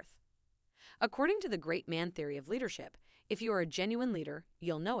at birth. According to the great man theory of leadership, if you are a genuine leader,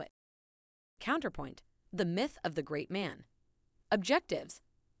 you'll know it. Counterpoint: the myth of the great man. Objectives: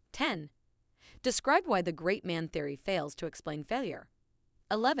 10. Describe why the great man theory fails to explain failure.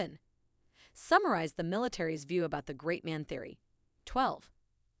 11. Summarize the military's view about the great man theory. 12.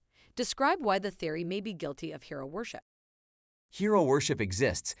 Describe why the theory may be guilty of hero worship. Hero worship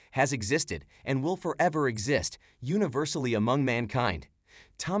exists, has existed, and will forever exist, universally among mankind.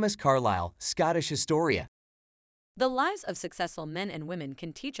 Thomas Carlyle, Scottish historian. The lives of successful men and women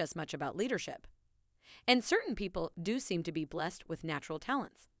can teach us much about leadership. And certain people do seem to be blessed with natural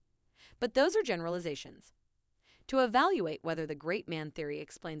talents. But those are generalizations. To evaluate whether the great man theory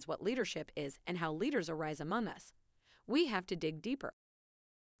explains what leadership is and how leaders arise among us, we have to dig deeper.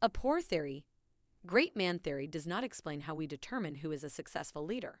 A poor theory, great man theory, does not explain how we determine who is a successful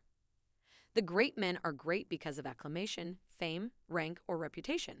leader. The great men are great because of acclamation, fame, rank, or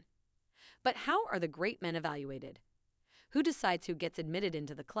reputation. But how are the great men evaluated? Who decides who gets admitted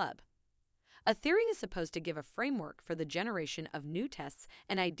into the club? A theory is supposed to give a framework for the generation of new tests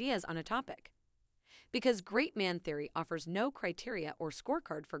and ideas on a topic. Because great man theory offers no criteria or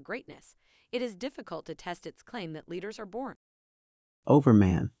scorecard for greatness, it is difficult to test its claim that leaders are born.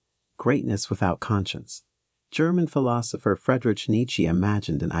 Overman, greatness without conscience. German philosopher Friedrich Nietzsche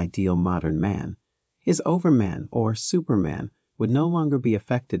imagined an ideal modern man. His overman, or superman, would no longer be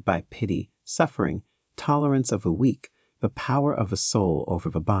affected by pity, suffering, tolerance of the weak, the power of a soul over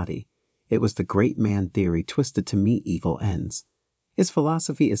the body. It was the great man theory twisted to meet evil ends. His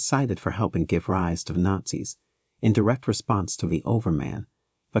philosophy is cited for helping give rise to the Nazis. In direct response to the overman,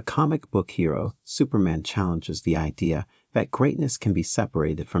 the comic book hero Superman challenges the idea that greatness can be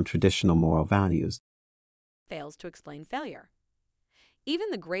separated from traditional moral values. Fails to explain failure.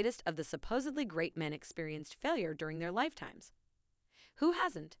 Even the greatest of the supposedly great men experienced failure during their lifetimes. Who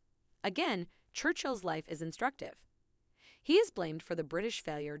hasn't? Again, Churchill's life is instructive. He is blamed for the British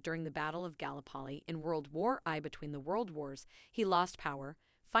failure during the Battle of Gallipoli in World War I. Between the world wars, he lost power,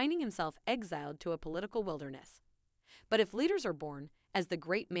 finding himself exiled to a political wilderness. But if leaders are born, as the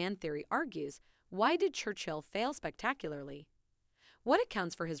great man theory argues, why did Churchill fail spectacularly? What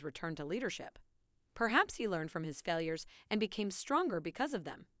accounts for his return to leadership? Perhaps he learned from his failures and became stronger because of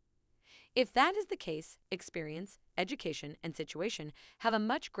them. If that is the case, experience, education, and situation have a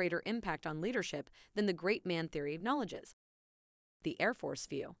much greater impact on leadership than the great man theory acknowledges. The Air Force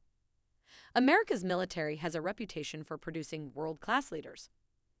view. America's military has a reputation for producing world-class leaders.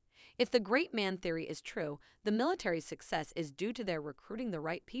 If the great man theory is true, the military's success is due to their recruiting the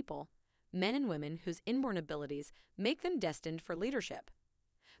right people, men and women whose inborn abilities make them destined for leadership.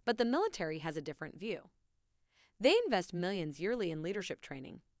 But the military has a different view. They invest millions yearly in leadership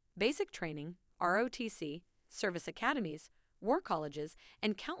training, basic training, ROTC, service academies, war colleges,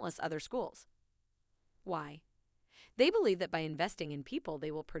 and countless other schools. Why? They believe that by investing in people, they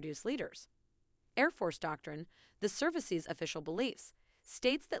will produce leaders. Air Force doctrine, the service's official beliefs,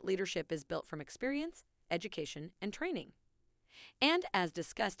 states that leadership is built from experience, education, and training. And as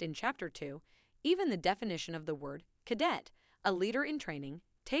discussed in Chapter 2, even the definition of the word cadet, a leader in training,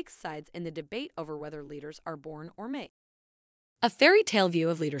 takes sides in the debate over whether leaders are born or made. A fairy tale view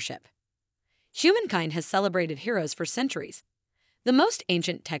of leadership. Humankind has celebrated heroes for centuries. The most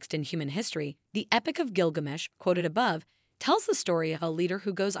ancient text in human history, the Epic of Gilgamesh, quoted above, tells the story of a leader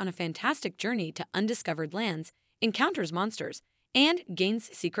who goes on a fantastic journey to undiscovered lands, encounters monsters, and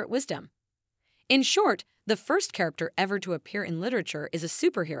gains secret wisdom. In short, the first character ever to appear in literature is a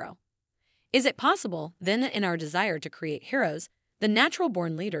superhero. Is it possible, then, that in our desire to create heroes, the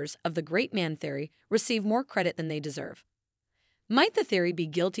natural-born leaders of the great man theory receive more credit than they deserve? Might the theory be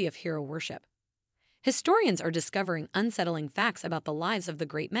guilty of hero worship? Historians are discovering unsettling facts about the lives of the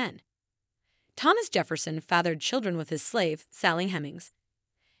great men. Thomas Jefferson fathered children with his slave, Sally Hemings.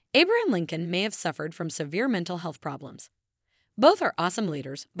 Abraham Lincoln may have suffered from severe mental health problems. Both are awesome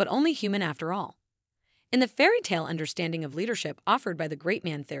leaders, but only human after all. In the fairy tale understanding of leadership offered by the great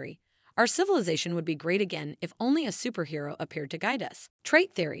man theory, our civilization would be great again if only a superhero appeared to guide us.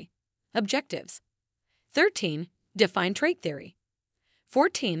 Trait theory. Objectives. 13. Define trait theory.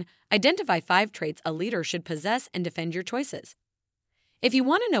 14. Identify 5 traits a leader should possess and defend your choices. If you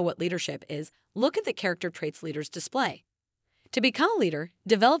want to know what leadership is, look at the character traits leaders display. To become a leader,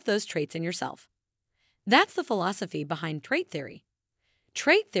 develop those traits in yourself. That's the philosophy behind trait theory.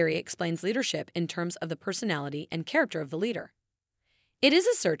 Trait theory explains leadership in terms of the personality and character of the leader. It is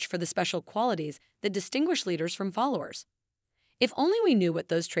a search for the special qualities that distinguish leaders from followers. If only we knew what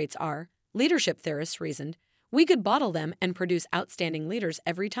those traits are, leadership theorists reasoned, we could bottle them and produce outstanding leaders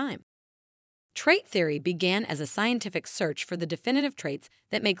every time. Trait theory began as a scientific search for the definitive traits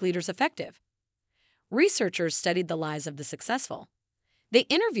that make leaders effective. Researchers studied the lives of the successful. They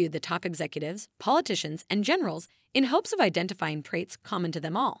interviewed the top executives, politicians, and generals in hopes of identifying traits common to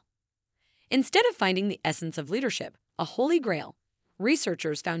them all. Instead of finding the essence of leadership, a holy grail,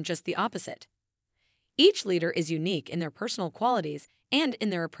 researchers found just the opposite. Each leader is unique in their personal qualities and in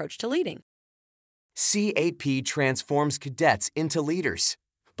their approach to leading. CAP transforms cadets into leaders.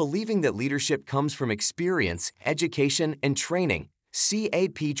 Believing that leadership comes from experience, education, and training,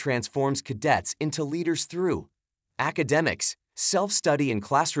 CAP transforms cadets into leaders through academics, self-study and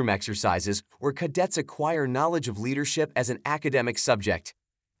classroom exercises where cadets acquire knowledge of leadership as an academic subject,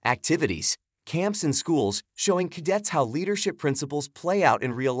 activities, camps and schools showing cadets how leadership principles play out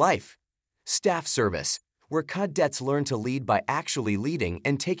in real life, staff service, where cadets learn to lead by actually leading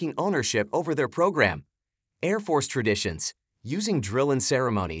and taking ownership over their program, Air Force traditions, using drill and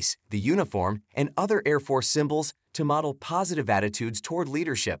ceremonies, the uniform, and other Air Force symbols to model positive attitudes toward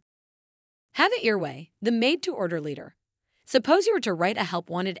leadership. Have it your way, the made-to-order leader. Suppose you were to write a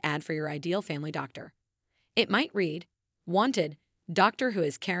help-wanted ad for your ideal family doctor. It might read, "Wanted, doctor who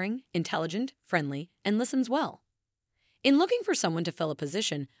is caring, intelligent, friendly, and listens well." In looking for someone to fill a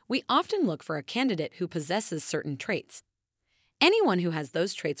position, we often look for a candidate who possesses certain traits. Anyone who has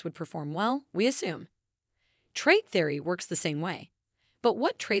those traits would perform well, we assume. Trait theory works the same way. But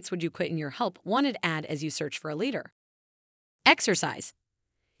what traits would you put in your help-wanted ad as you search for a leader? Exercise.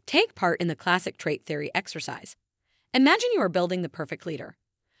 Take part in the classic trait theory exercise. Imagine you are building the perfect leader.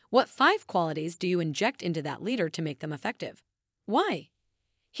 What 5 qualities do you inject into that leader to make them effective? Why?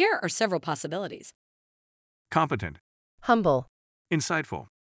 Here are several possibilities. Competent, humble, insightful,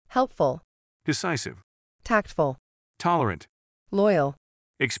 helpful, decisive, tactful, tolerant, loyal,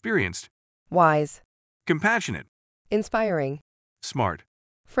 experienced, wise, compassionate, inspiring, smart,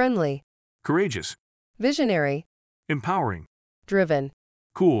 friendly, courageous, visionary, empowering, driven,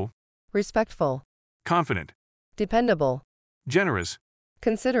 cool, respectful, confident, dependable, generous,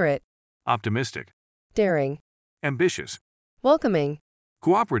 considerate, optimistic, daring, ambitious, welcoming,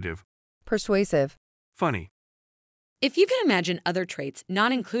 cooperative, persuasive. funny. If you can imagine other traits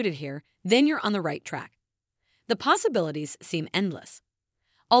not included here, then you're on the right track. The possibilities seem endless.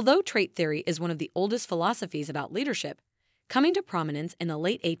 Although trait theory is one of the oldest philosophies about leadership, coming to prominence in the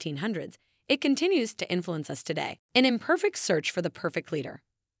late 1800s, it continues to influence us today. An imperfect search for the perfect leader.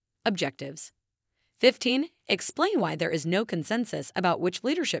 Objectives. 15. Explain why there is no consensus about which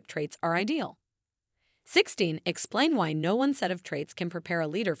leadership traits are ideal. 16. Explain why no one set of traits can prepare a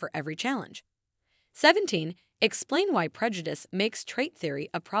leader for every challenge. 17. Explain why prejudice makes trait theory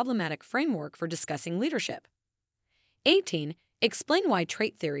a problematic framework for discussing leadership. 18. Explain why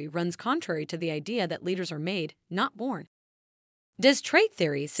trait theory runs contrary to the idea that leaders are made, not born. Does trait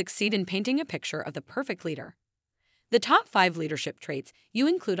theory succeed in painting a picture of the perfect leader? The top 5 leadership traits you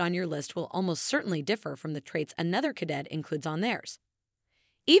include on your list will almost certainly differ from the traits another cadet includes on theirs.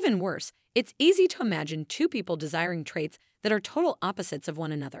 Even worse, it's easy to imagine 2 people desiring traits that are total opposites of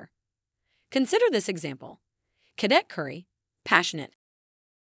one another. Consider this example. Cadet Curry, passionate.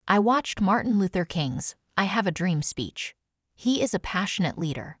 I watched Martin Luther King's I Have a Dream speech. He is a passionate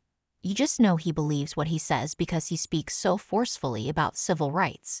leader. You just know he believes what he says because he speaks so forcefully about civil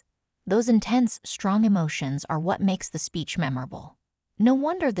rights. Those intense, strong emotions are what makes the speech memorable. No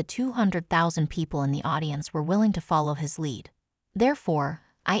wonder the 200,000 people in the audience were willing to follow his lead. Therefore,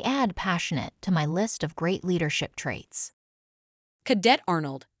 I add passionate to my list of great leadership traits. Cadet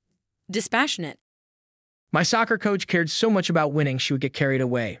Arnold, dispassionate. My soccer coach cared so much about winning she would get carried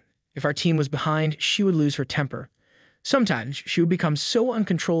away. If our team was behind, she would lose her temper. Sometimes she would become so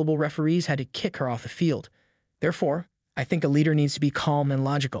uncontrollable referees had to kick her off the field. Therefore, I think a leader needs to be calm and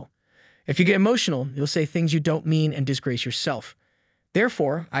logical. If you get emotional, you'll say things you don't mean and disgrace yourself.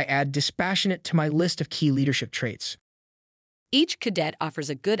 Therefore, I add dispassionate to my list of key leadership traits. Each cadet offers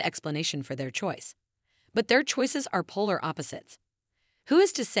a good explanation for their choice, but their choices are polar opposites. Who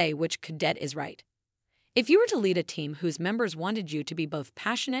is to say which cadet is right? If you were to lead a team whose members wanted you to be both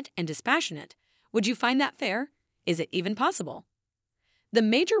passionate and dispassionate, would you find that fair? Is it even possible? The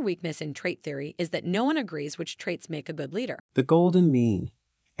major weakness in trait theory is that no one agrees which traits make a good leader. The golden mean,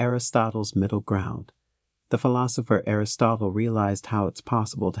 Aristotle's middle ground. The philosopher Aristotle realized how it's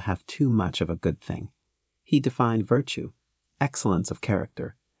possible to have too much of a good thing. He defined virtue, excellence of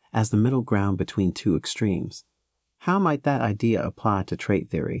character, as the middle ground between 2 extremes. How might that idea apply to trait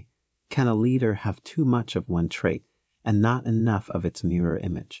theory? Can a leader have too much of one trait and not enough of its mirror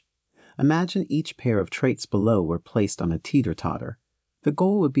image? Imagine each pair of traits below were placed on a teeter-totter. The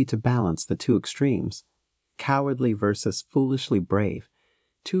goal would be to balance the 2 extremes. cowardly versus foolishly brave,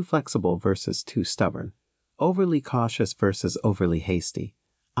 too flexible versus too stubborn, overly cautious versus overly hasty,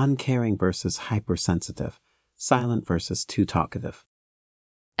 uncaring versus hypersensitive, silent versus too talkative.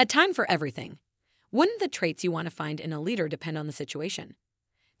 A time for everything. Wouldn't the traits you want to find in a leader depend on the situation?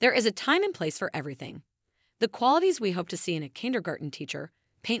 There is a time and place for everything. The qualities we hope to see in a kindergarten teacher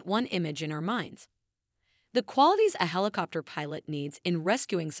paint one image in our minds. The qualities a helicopter pilot needs in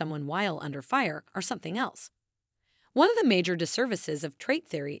rescuing someone while under fire are something else. One of the major disservices of trait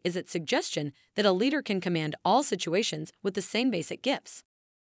theory is its suggestion that a leader can command all situations with the same basic gifts.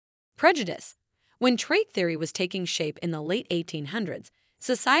 Prejudice. When trait theory was taking shape in the late 1800s,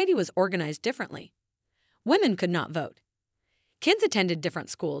 society was organized differently. Women could not vote. Kids attended different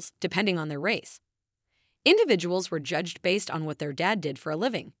schools, depending on their race. Individuals were judged based on what their dad did for a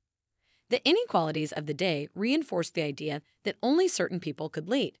living. The inequalities of the day reinforced the idea that only certain people could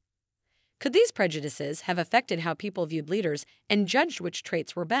lead. Could these prejudices have affected how people viewed leaders and judged which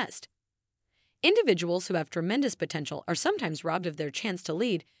traits were best? Individuals who have tremendous potential are sometimes robbed of their chance to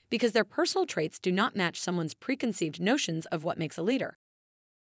lead because their personal traits do not match someone's preconceived notions of what makes a leader.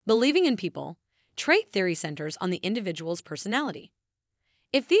 Believing in people, trait theory centers on the individual's personality.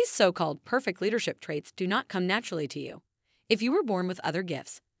 If these so-called perfect leadership traits do not come naturally to you, if you were born with other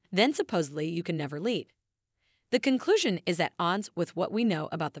gifts, then supposedly you can never lead. The conclusion is at odds with what we know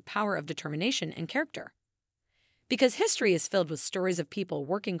about the power of determination and character. Because history is filled with stories of people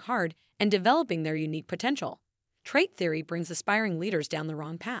working hard and developing their unique potential, trait theory brings aspiring leaders down the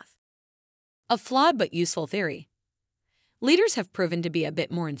wrong path. A flawed but useful theory. Leaders have proven to be a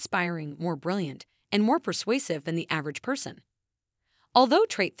bit more inspiring, more brilliant, and more persuasive than the average person. Although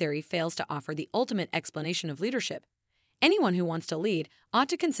trait theory fails to offer the ultimate explanation of leadership, anyone who wants to lead ought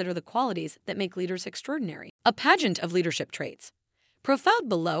to consider the qualities that make leaders extraordinary. A pageant of leadership traits. Profiled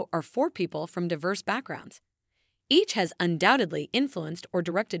below are 4 people from diverse backgrounds. Each has undoubtedly influenced or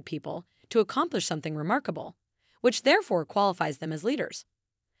directed people to accomplish something remarkable, which therefore qualifies them as leaders.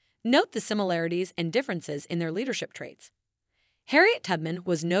 Note the similarities and differences in their leadership traits. Harriet Tubman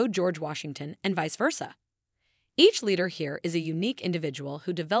was no George Washington and vice versa. Each leader here is a unique individual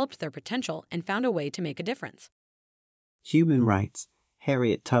who developed their potential and found a way to make a difference. Human rights.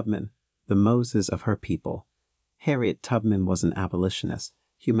 Harriet Tubman, the Moses of her people. Harriet Tubman was an abolitionist,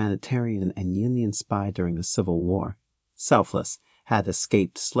 humanitarian, and Union spy during the Civil War. Selfless, had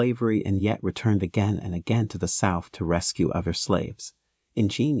escaped slavery and yet returned again and again to the South to rescue other slaves.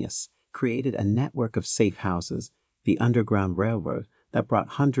 Ingenious, created a network of safe houses, the Underground Railroad, that brought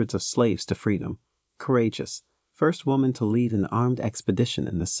hundreds of slaves to freedom. Courageous, first woman to lead an armed expedition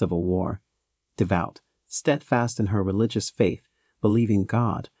in the Civil War. Devout, steadfast in her religious faith, believing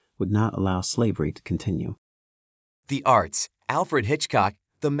God would not allow slavery to continue. The arts. Alfred Hitchcock,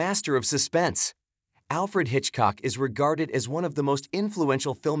 the master of suspense. Alfred Hitchcock is regarded as one of the most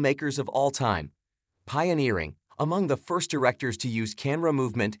influential filmmakers of all time, pioneering, among the first directors to use camera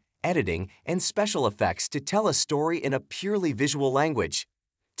movement, editing, and special effects to tell a story in a purely visual language.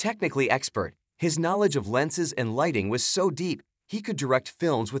 Technically expert, his knowledge of lenses and lighting was so deep he could direct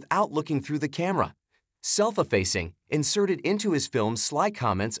films without looking through the camera. Self-effacing, inserted into his films sly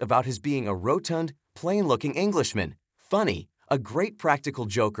comments about his being a rotund, plain-looking Englishman. Funny, a great practical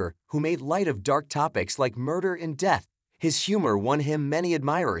joker who made light of dark topics like murder and death. His humor won him many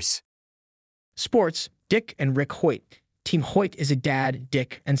admirers. Sports. Dick and Rick Hoyt. Team Hoyt is a dad,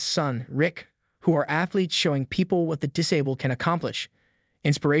 Dick, and son, Rick, who are athletes showing people what the disabled can accomplish.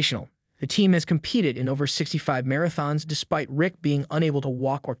 Inspirational. The team has competed in over 65 marathons despite Rick being unable to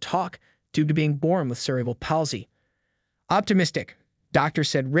walk or talk due to being born with cerebral palsy. Optimistic. Doctors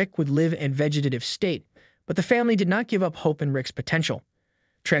said Rick would live in a vegetative state, but the family did not give up hope in Rick's potential.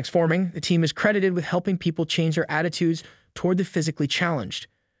 Transforming. The team is credited with helping people change their attitudes toward the physically challenged.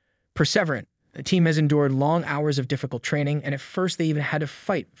 Perseverant. The team has endured long hours of difficult training, and at first they even had to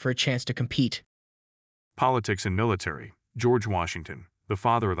fight for a chance to compete. Politics and military. George Washington, the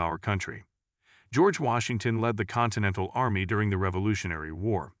father of our country. George Washington led the Continental Army during the Revolutionary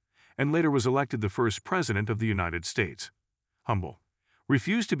War, and later was elected the first president of the United States. Humble.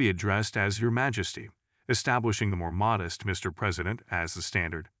 Refused to be addressed as Your Majesty, establishing the more modest Mr. President as the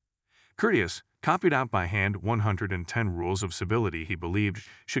standard. Courteous, copied out by hand 110 rules of civility he believed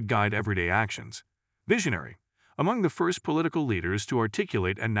should guide everyday actions. Visionary, among the first political leaders to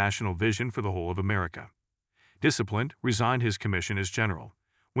articulate a national vision for the whole of America. Disciplined, resigned his commission as general,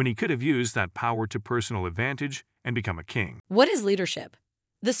 when he could have used that power to personal advantage and become a king. What is leadership?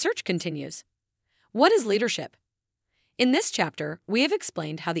 The search continues. What is leadership? In this chapter, we have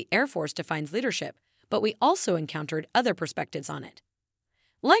explained how the Air Force defines leadership, but we also encountered other perspectives on it.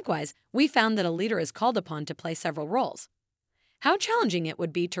 Likewise, we found that a leader is called upon to play several roles. How challenging it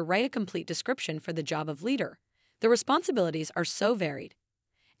would be to write a complete description for the job of leader. The responsibilities are so varied.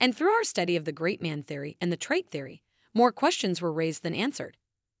 And through our study of the great man theory and the trait theory, more questions were raised than answered.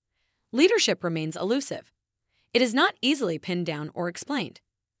 Leadership remains elusive. It is not easily pinned down or explained.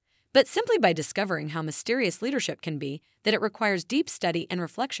 But simply by discovering how mysterious leadership can be, that it requires deep study and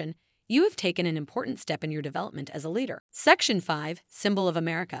reflection, you have taken an important step in your development as a leader. Section 5, Symbol of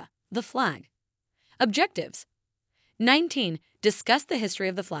America, the flag. Objectives. 19. Discuss the history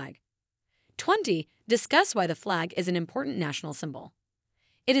of the flag. 20. Discuss why the flag is an important national symbol.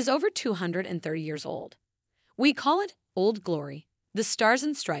 It is over 230 years old. We call it Old Glory, the Stars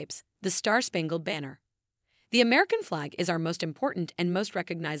and Stripes, the Star-Spangled Banner. The American flag is our most important and most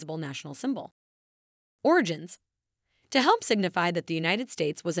recognizable national symbol. Origins. To help signify that the United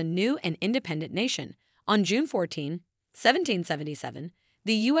States was a new and independent nation, on June 14, 1777,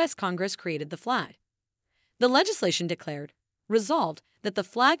 the U.S. Congress created the flag. The legislation declared, resolved, that the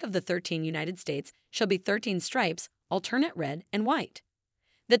flag of the 13 United States shall be 13 stripes, alternate red and white.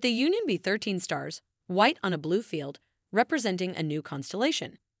 That the Union be 13 stars, white on a blue field, representing a new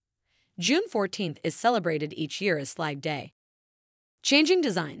constellation. June 14th is celebrated each year as Flag Day. Changing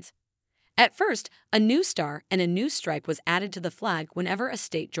designs. At first, a new star and a new stripe was added to the flag whenever a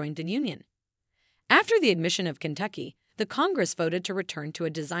state joined the Union. After the admission of Kentucky, the Congress voted to return to a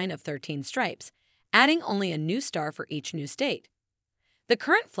design of 13 stripes, adding only a new star for each new state. The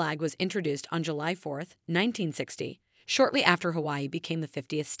current flag was introduced on July 4, 1960, shortly after Hawaii became the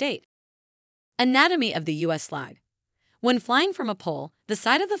 50th state. Anatomy of the U.S. flag. When flying from a pole, the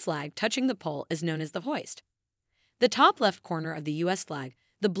side of the flag touching the pole is known as the hoist. The top left corner of the U.S. flag,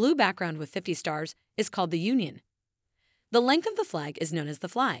 the blue background with 50 stars, is called the Union. The length of the flag is known as the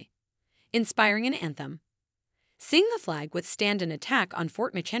fly. Inspiring an anthem. Seeing the flag withstand an attack on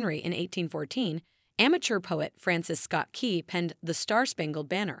Fort McHenry in 1814, amateur poet Francis Scott Key penned The Star-Spangled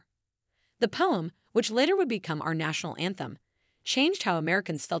Banner. The poem, which later would become our national anthem, changed how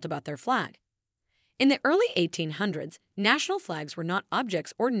Americans felt about their flag. In the early 1800s, national flags were not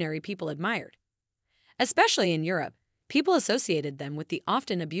objects ordinary people admired. Especially in Europe, people associated them with the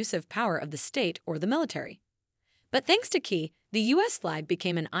often abusive power of the state or the military. But thanks to Key, the U.S. flag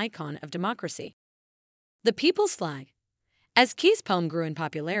became an icon of democracy. The people's flag. As Key's poem grew in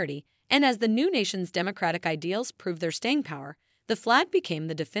popularity, and as the new nation's democratic ideals proved their staying power, the flag became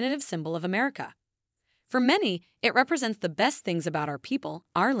the definitive symbol of America. For many, it represents the best things about our people,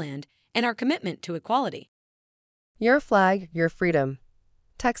 our land, and our commitment to equality. Your flag, your freedom.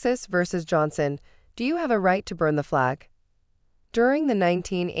 Texas versus Johnson. Do you have a right to burn the flag? During the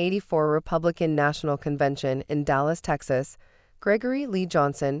 1984 Republican National Convention in Dallas, Texas, Gregory Lee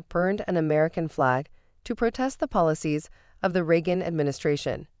Johnson burned an American flag to protest the policies of the Reagan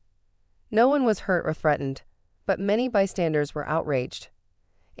administration. No one was hurt or threatened, but many bystanders were outraged.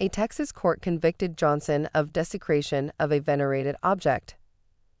 A Texas court convicted Johnson of desecration of a venerated object.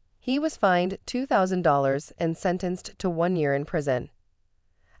 He was fined $2,000 and sentenced to 1 year in prison.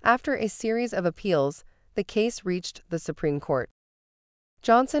 After a series of appeals, the case reached the Supreme Court.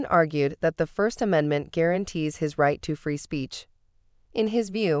 Johnson argued that the First Amendment guarantees his right to free speech. In his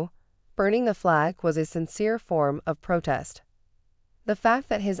view, burning the flag was a sincere form of protest. The fact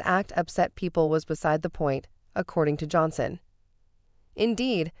that his act upset people was beside the point, according to Johnson.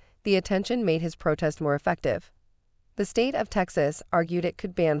 Indeed, the attention made his protest more effective. The state of Texas argued it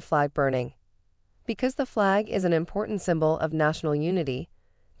could ban flag burning. Because the flag is an important symbol of national unity,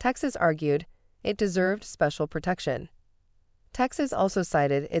 Texas argued it deserved special protection. Texas also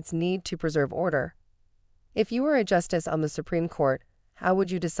cited its need to preserve order. If you were a justice on the Supreme Court, how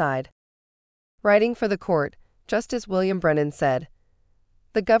would you decide? Writing for the court, Justice William Brennan said,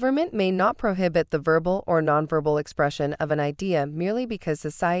 "The government may not prohibit the verbal or nonverbal expression of an idea merely because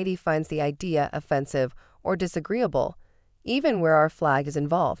society finds the idea offensive or disagreeable, even where our flag is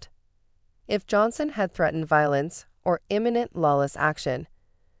involved." If Johnson had threatened violence or imminent lawless action,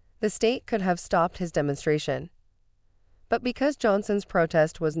 the state could have stopped his demonstration. But because Johnson's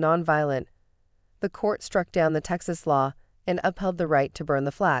protest was nonviolent, the court struck down the Texas law and upheld the right to burn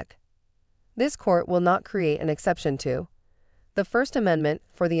the flag. This court will not create an exception to the First Amendment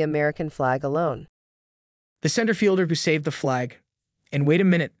for the American flag alone. The center fielder who saved the flag. And wait a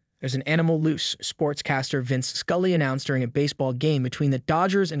minute, there's an animal loose, sportscaster Vince Scully announced during a baseball game between the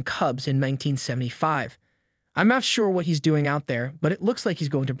Dodgers and Cubs in 1975. I'm not sure what he's doing out there, but it looks like he's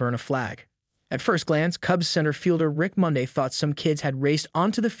going to burn a flag. At first glance, Cubs center fielder Rick Monday thought some kids had raced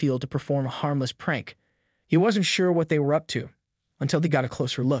onto the field to perform a harmless prank. He wasn't sure what they were up to, until they got a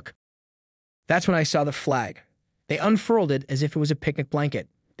closer look. That's when I saw the flag. They unfurled it as if it was a picnic blanket.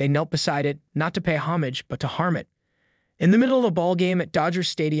 They knelt beside it, not to pay homage, but to harm it. In the middle of a ball game at Dodger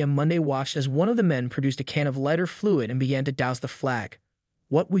Stadium, Monday watched as one of the men produced a can of lighter fluid and began to douse the flag.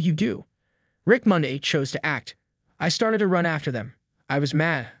 What will you do? Rick Monday chose to act. I started to run after them. I was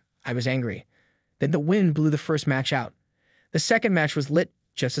mad. I was angry. Then the wind blew the first match out. The second match was lit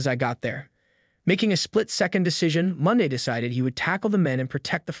just as I got there. Making a split-second decision, Monday decided he would tackle the men and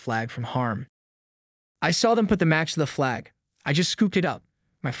protect the flag from harm. I saw them put the match to the flag. I just scooped it up.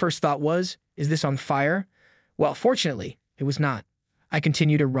 My first thought was, is this on fire? Well, fortunately, it was not. I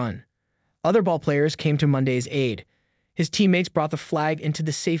continued to run. Other ball players came to Monday's aid. His teammates brought the flag into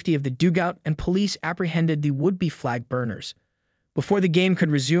the safety of the dugout, and police apprehended the would-be flag burners. Before the game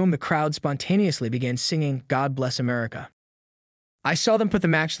could resume, the crowd spontaneously began singing "God Bless America." I saw them put the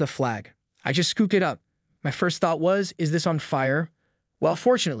match to the flag. I just scooped it up. My first thought was, is this on fire? Well,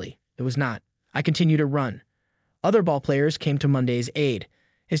 fortunately, it was not. I continued to run. Other ball players came to Monday's aid.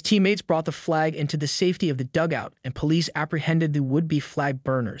 His teammates brought the flag into the safety of the dugout, and police apprehended the would-be flag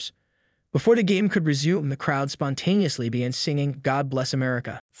burners. Before the game could resume, the crowd spontaneously began singing "God Bless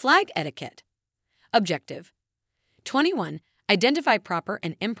America." Flag etiquette. Objective. 21. Identify proper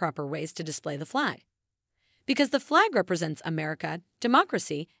and improper ways to display the flag. Because the flag represents America,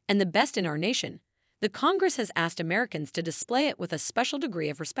 democracy, and the best in our nation, the Congress has asked Americans to display it with a special degree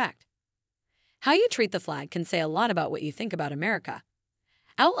of respect. How you treat the flag can say a lot about what you think about America.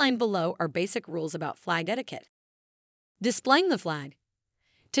 Outlined below are basic rules about flag etiquette. Displaying the flag.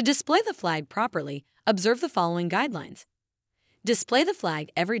 To display the flag properly, observe the following guidelines. Display the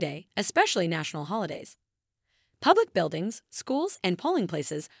flag every day, especially national holidays. Public buildings, schools, and polling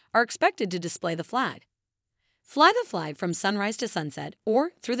places are expected to display the flag. Fly the flag from sunrise to sunset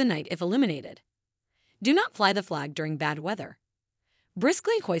or through the night if illuminated. Do not fly the flag during bad weather.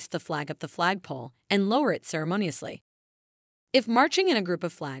 Briskly hoist the flag up the flagpole and lower it ceremoniously. If marching in a group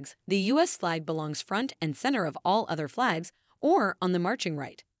of flags, the U.S. flag belongs front and center of all other flags or on the marching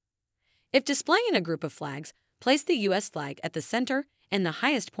right. If displaying in a group of flags, place the U.S. flag at the center and the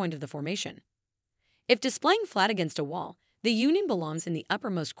highest point of the formation. If displaying flat against a wall, the Union belongs in the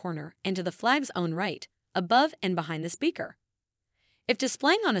uppermost corner and to the flag's own right, above and behind the speaker. If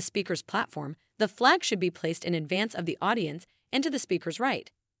displaying on a speaker's platform, the flag should be placed in advance of the audience and to the speaker's right.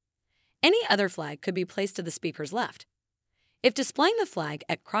 Any other flag could be placed to the speaker's left. If displaying the flag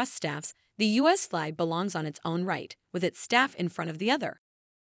at cross staffs, the U.S. flag belongs on its own right, with its staff in front of the other.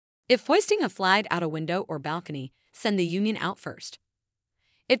 If hoisting a flag out a window or balcony, send the Union out first.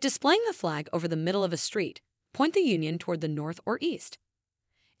 If displaying the flag over the middle of a street, point the Union toward the north or east.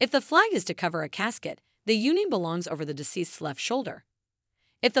 If the flag is to cover a casket, the Union belongs over the deceased's left shoulder.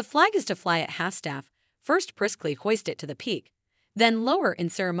 If the flag is to fly at half-staff, first briskly hoist it to the peak, then lower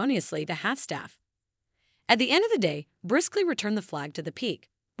unceremoniously to half-staff. At the end of the day, briskly return the flag to the peak,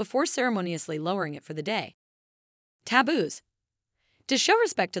 before ceremoniously lowering it for the day. Taboos. To show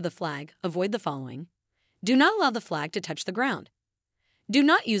respect to the flag, avoid the following. Do not allow the flag to touch the ground. Do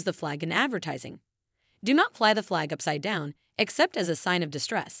not use the flag in advertising. Do not fly the flag upside down, except as a sign of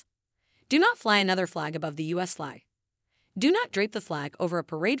distress. Do not fly another flag above the U.S. flag. Do not drape the flag over a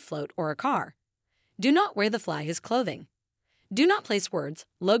parade float or a car. Do not wear the flag as clothing. Do not place words,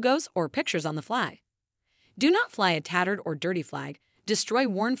 logos, or pictures on the flag. Do not fly a tattered or dirty flag. Destroy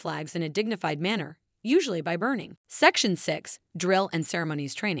worn flags in a dignified manner, usually by burning. Section 6. Drill and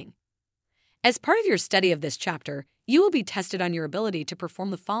Ceremonies Training. As part of your study of this chapter, you will be tested on your ability to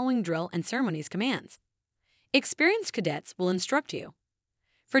perform the following drill and ceremonies commands. Experienced cadets will instruct you.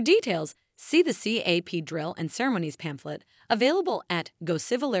 For details, see the CAP Drill and Ceremonies pamphlet available at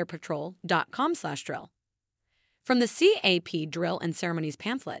gocivilairpatrol.com/drill. From the CAP Drill and Ceremonies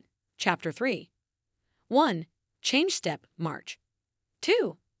pamphlet, Chapter 3. 1. Change step, march.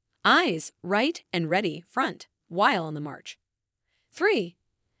 2. Eyes, right and ready, front, while on the march. 3.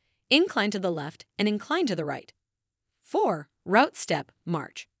 Incline to the left and incline to the right. 4. Route step,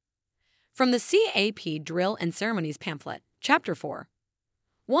 march. From the CAP Drill and Ceremonies pamphlet, Chapter 4.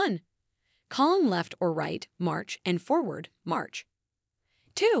 1. Column left or right, march, and forward, march.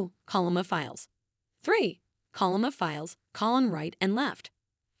 2. Column of files. 3. Column of files, column right and left.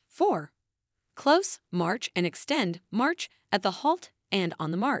 4. Close, march, and extend, march, at the halt and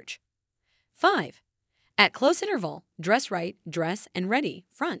on the march. 5. At close interval, dress right, dress, and ready,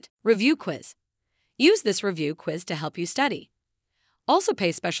 front. Review quiz. Use this review quiz to help you study. Also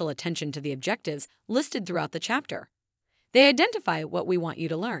pay special attention to the objectives listed throughout the chapter. They identify what we want you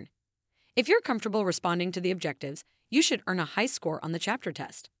to learn. If you're comfortable responding to the objectives, you should earn a high score on the chapter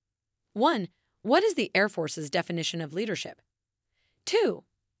test. 1. What is the Air Force's definition of leadership? 2.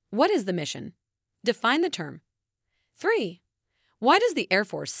 What is the mission? Define the term. 3. Why does the Air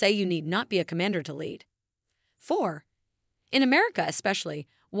Force say you need not be a commander to lead? 4. In America especially,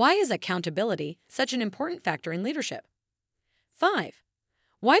 why is accountability such an important factor in leadership? 5.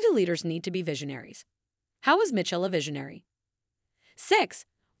 Why do leaders need to be visionaries? How is Mitchell a visionary? 6.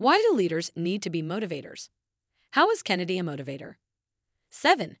 Why do leaders need to be motivators? How is Kennedy a motivator?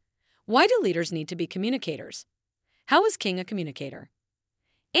 7. Why do leaders need to be communicators? How is King a communicator?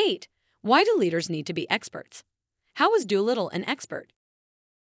 8. Why do leaders need to be experts? How is Doolittle an expert?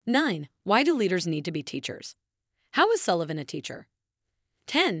 9. Why do leaders need to be teachers? How is Sullivan a teacher?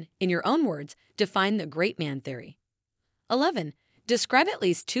 10. In your own words, define the great man theory. 11. Describe at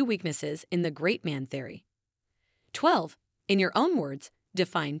least 2 weaknesses in the great man theory. 12. In your own words,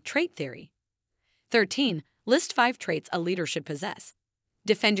 define trait theory. 13. List 5 traits a leader should possess.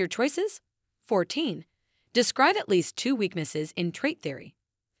 Defend your choices. 14. Describe at least 2 weaknesses in trait theory.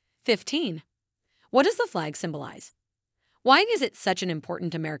 15. What does the flag symbolize? Why is it such an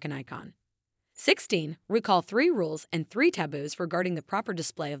important American icon? 16. Recall 3 rules and 3 taboos regarding the proper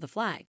display of the flag.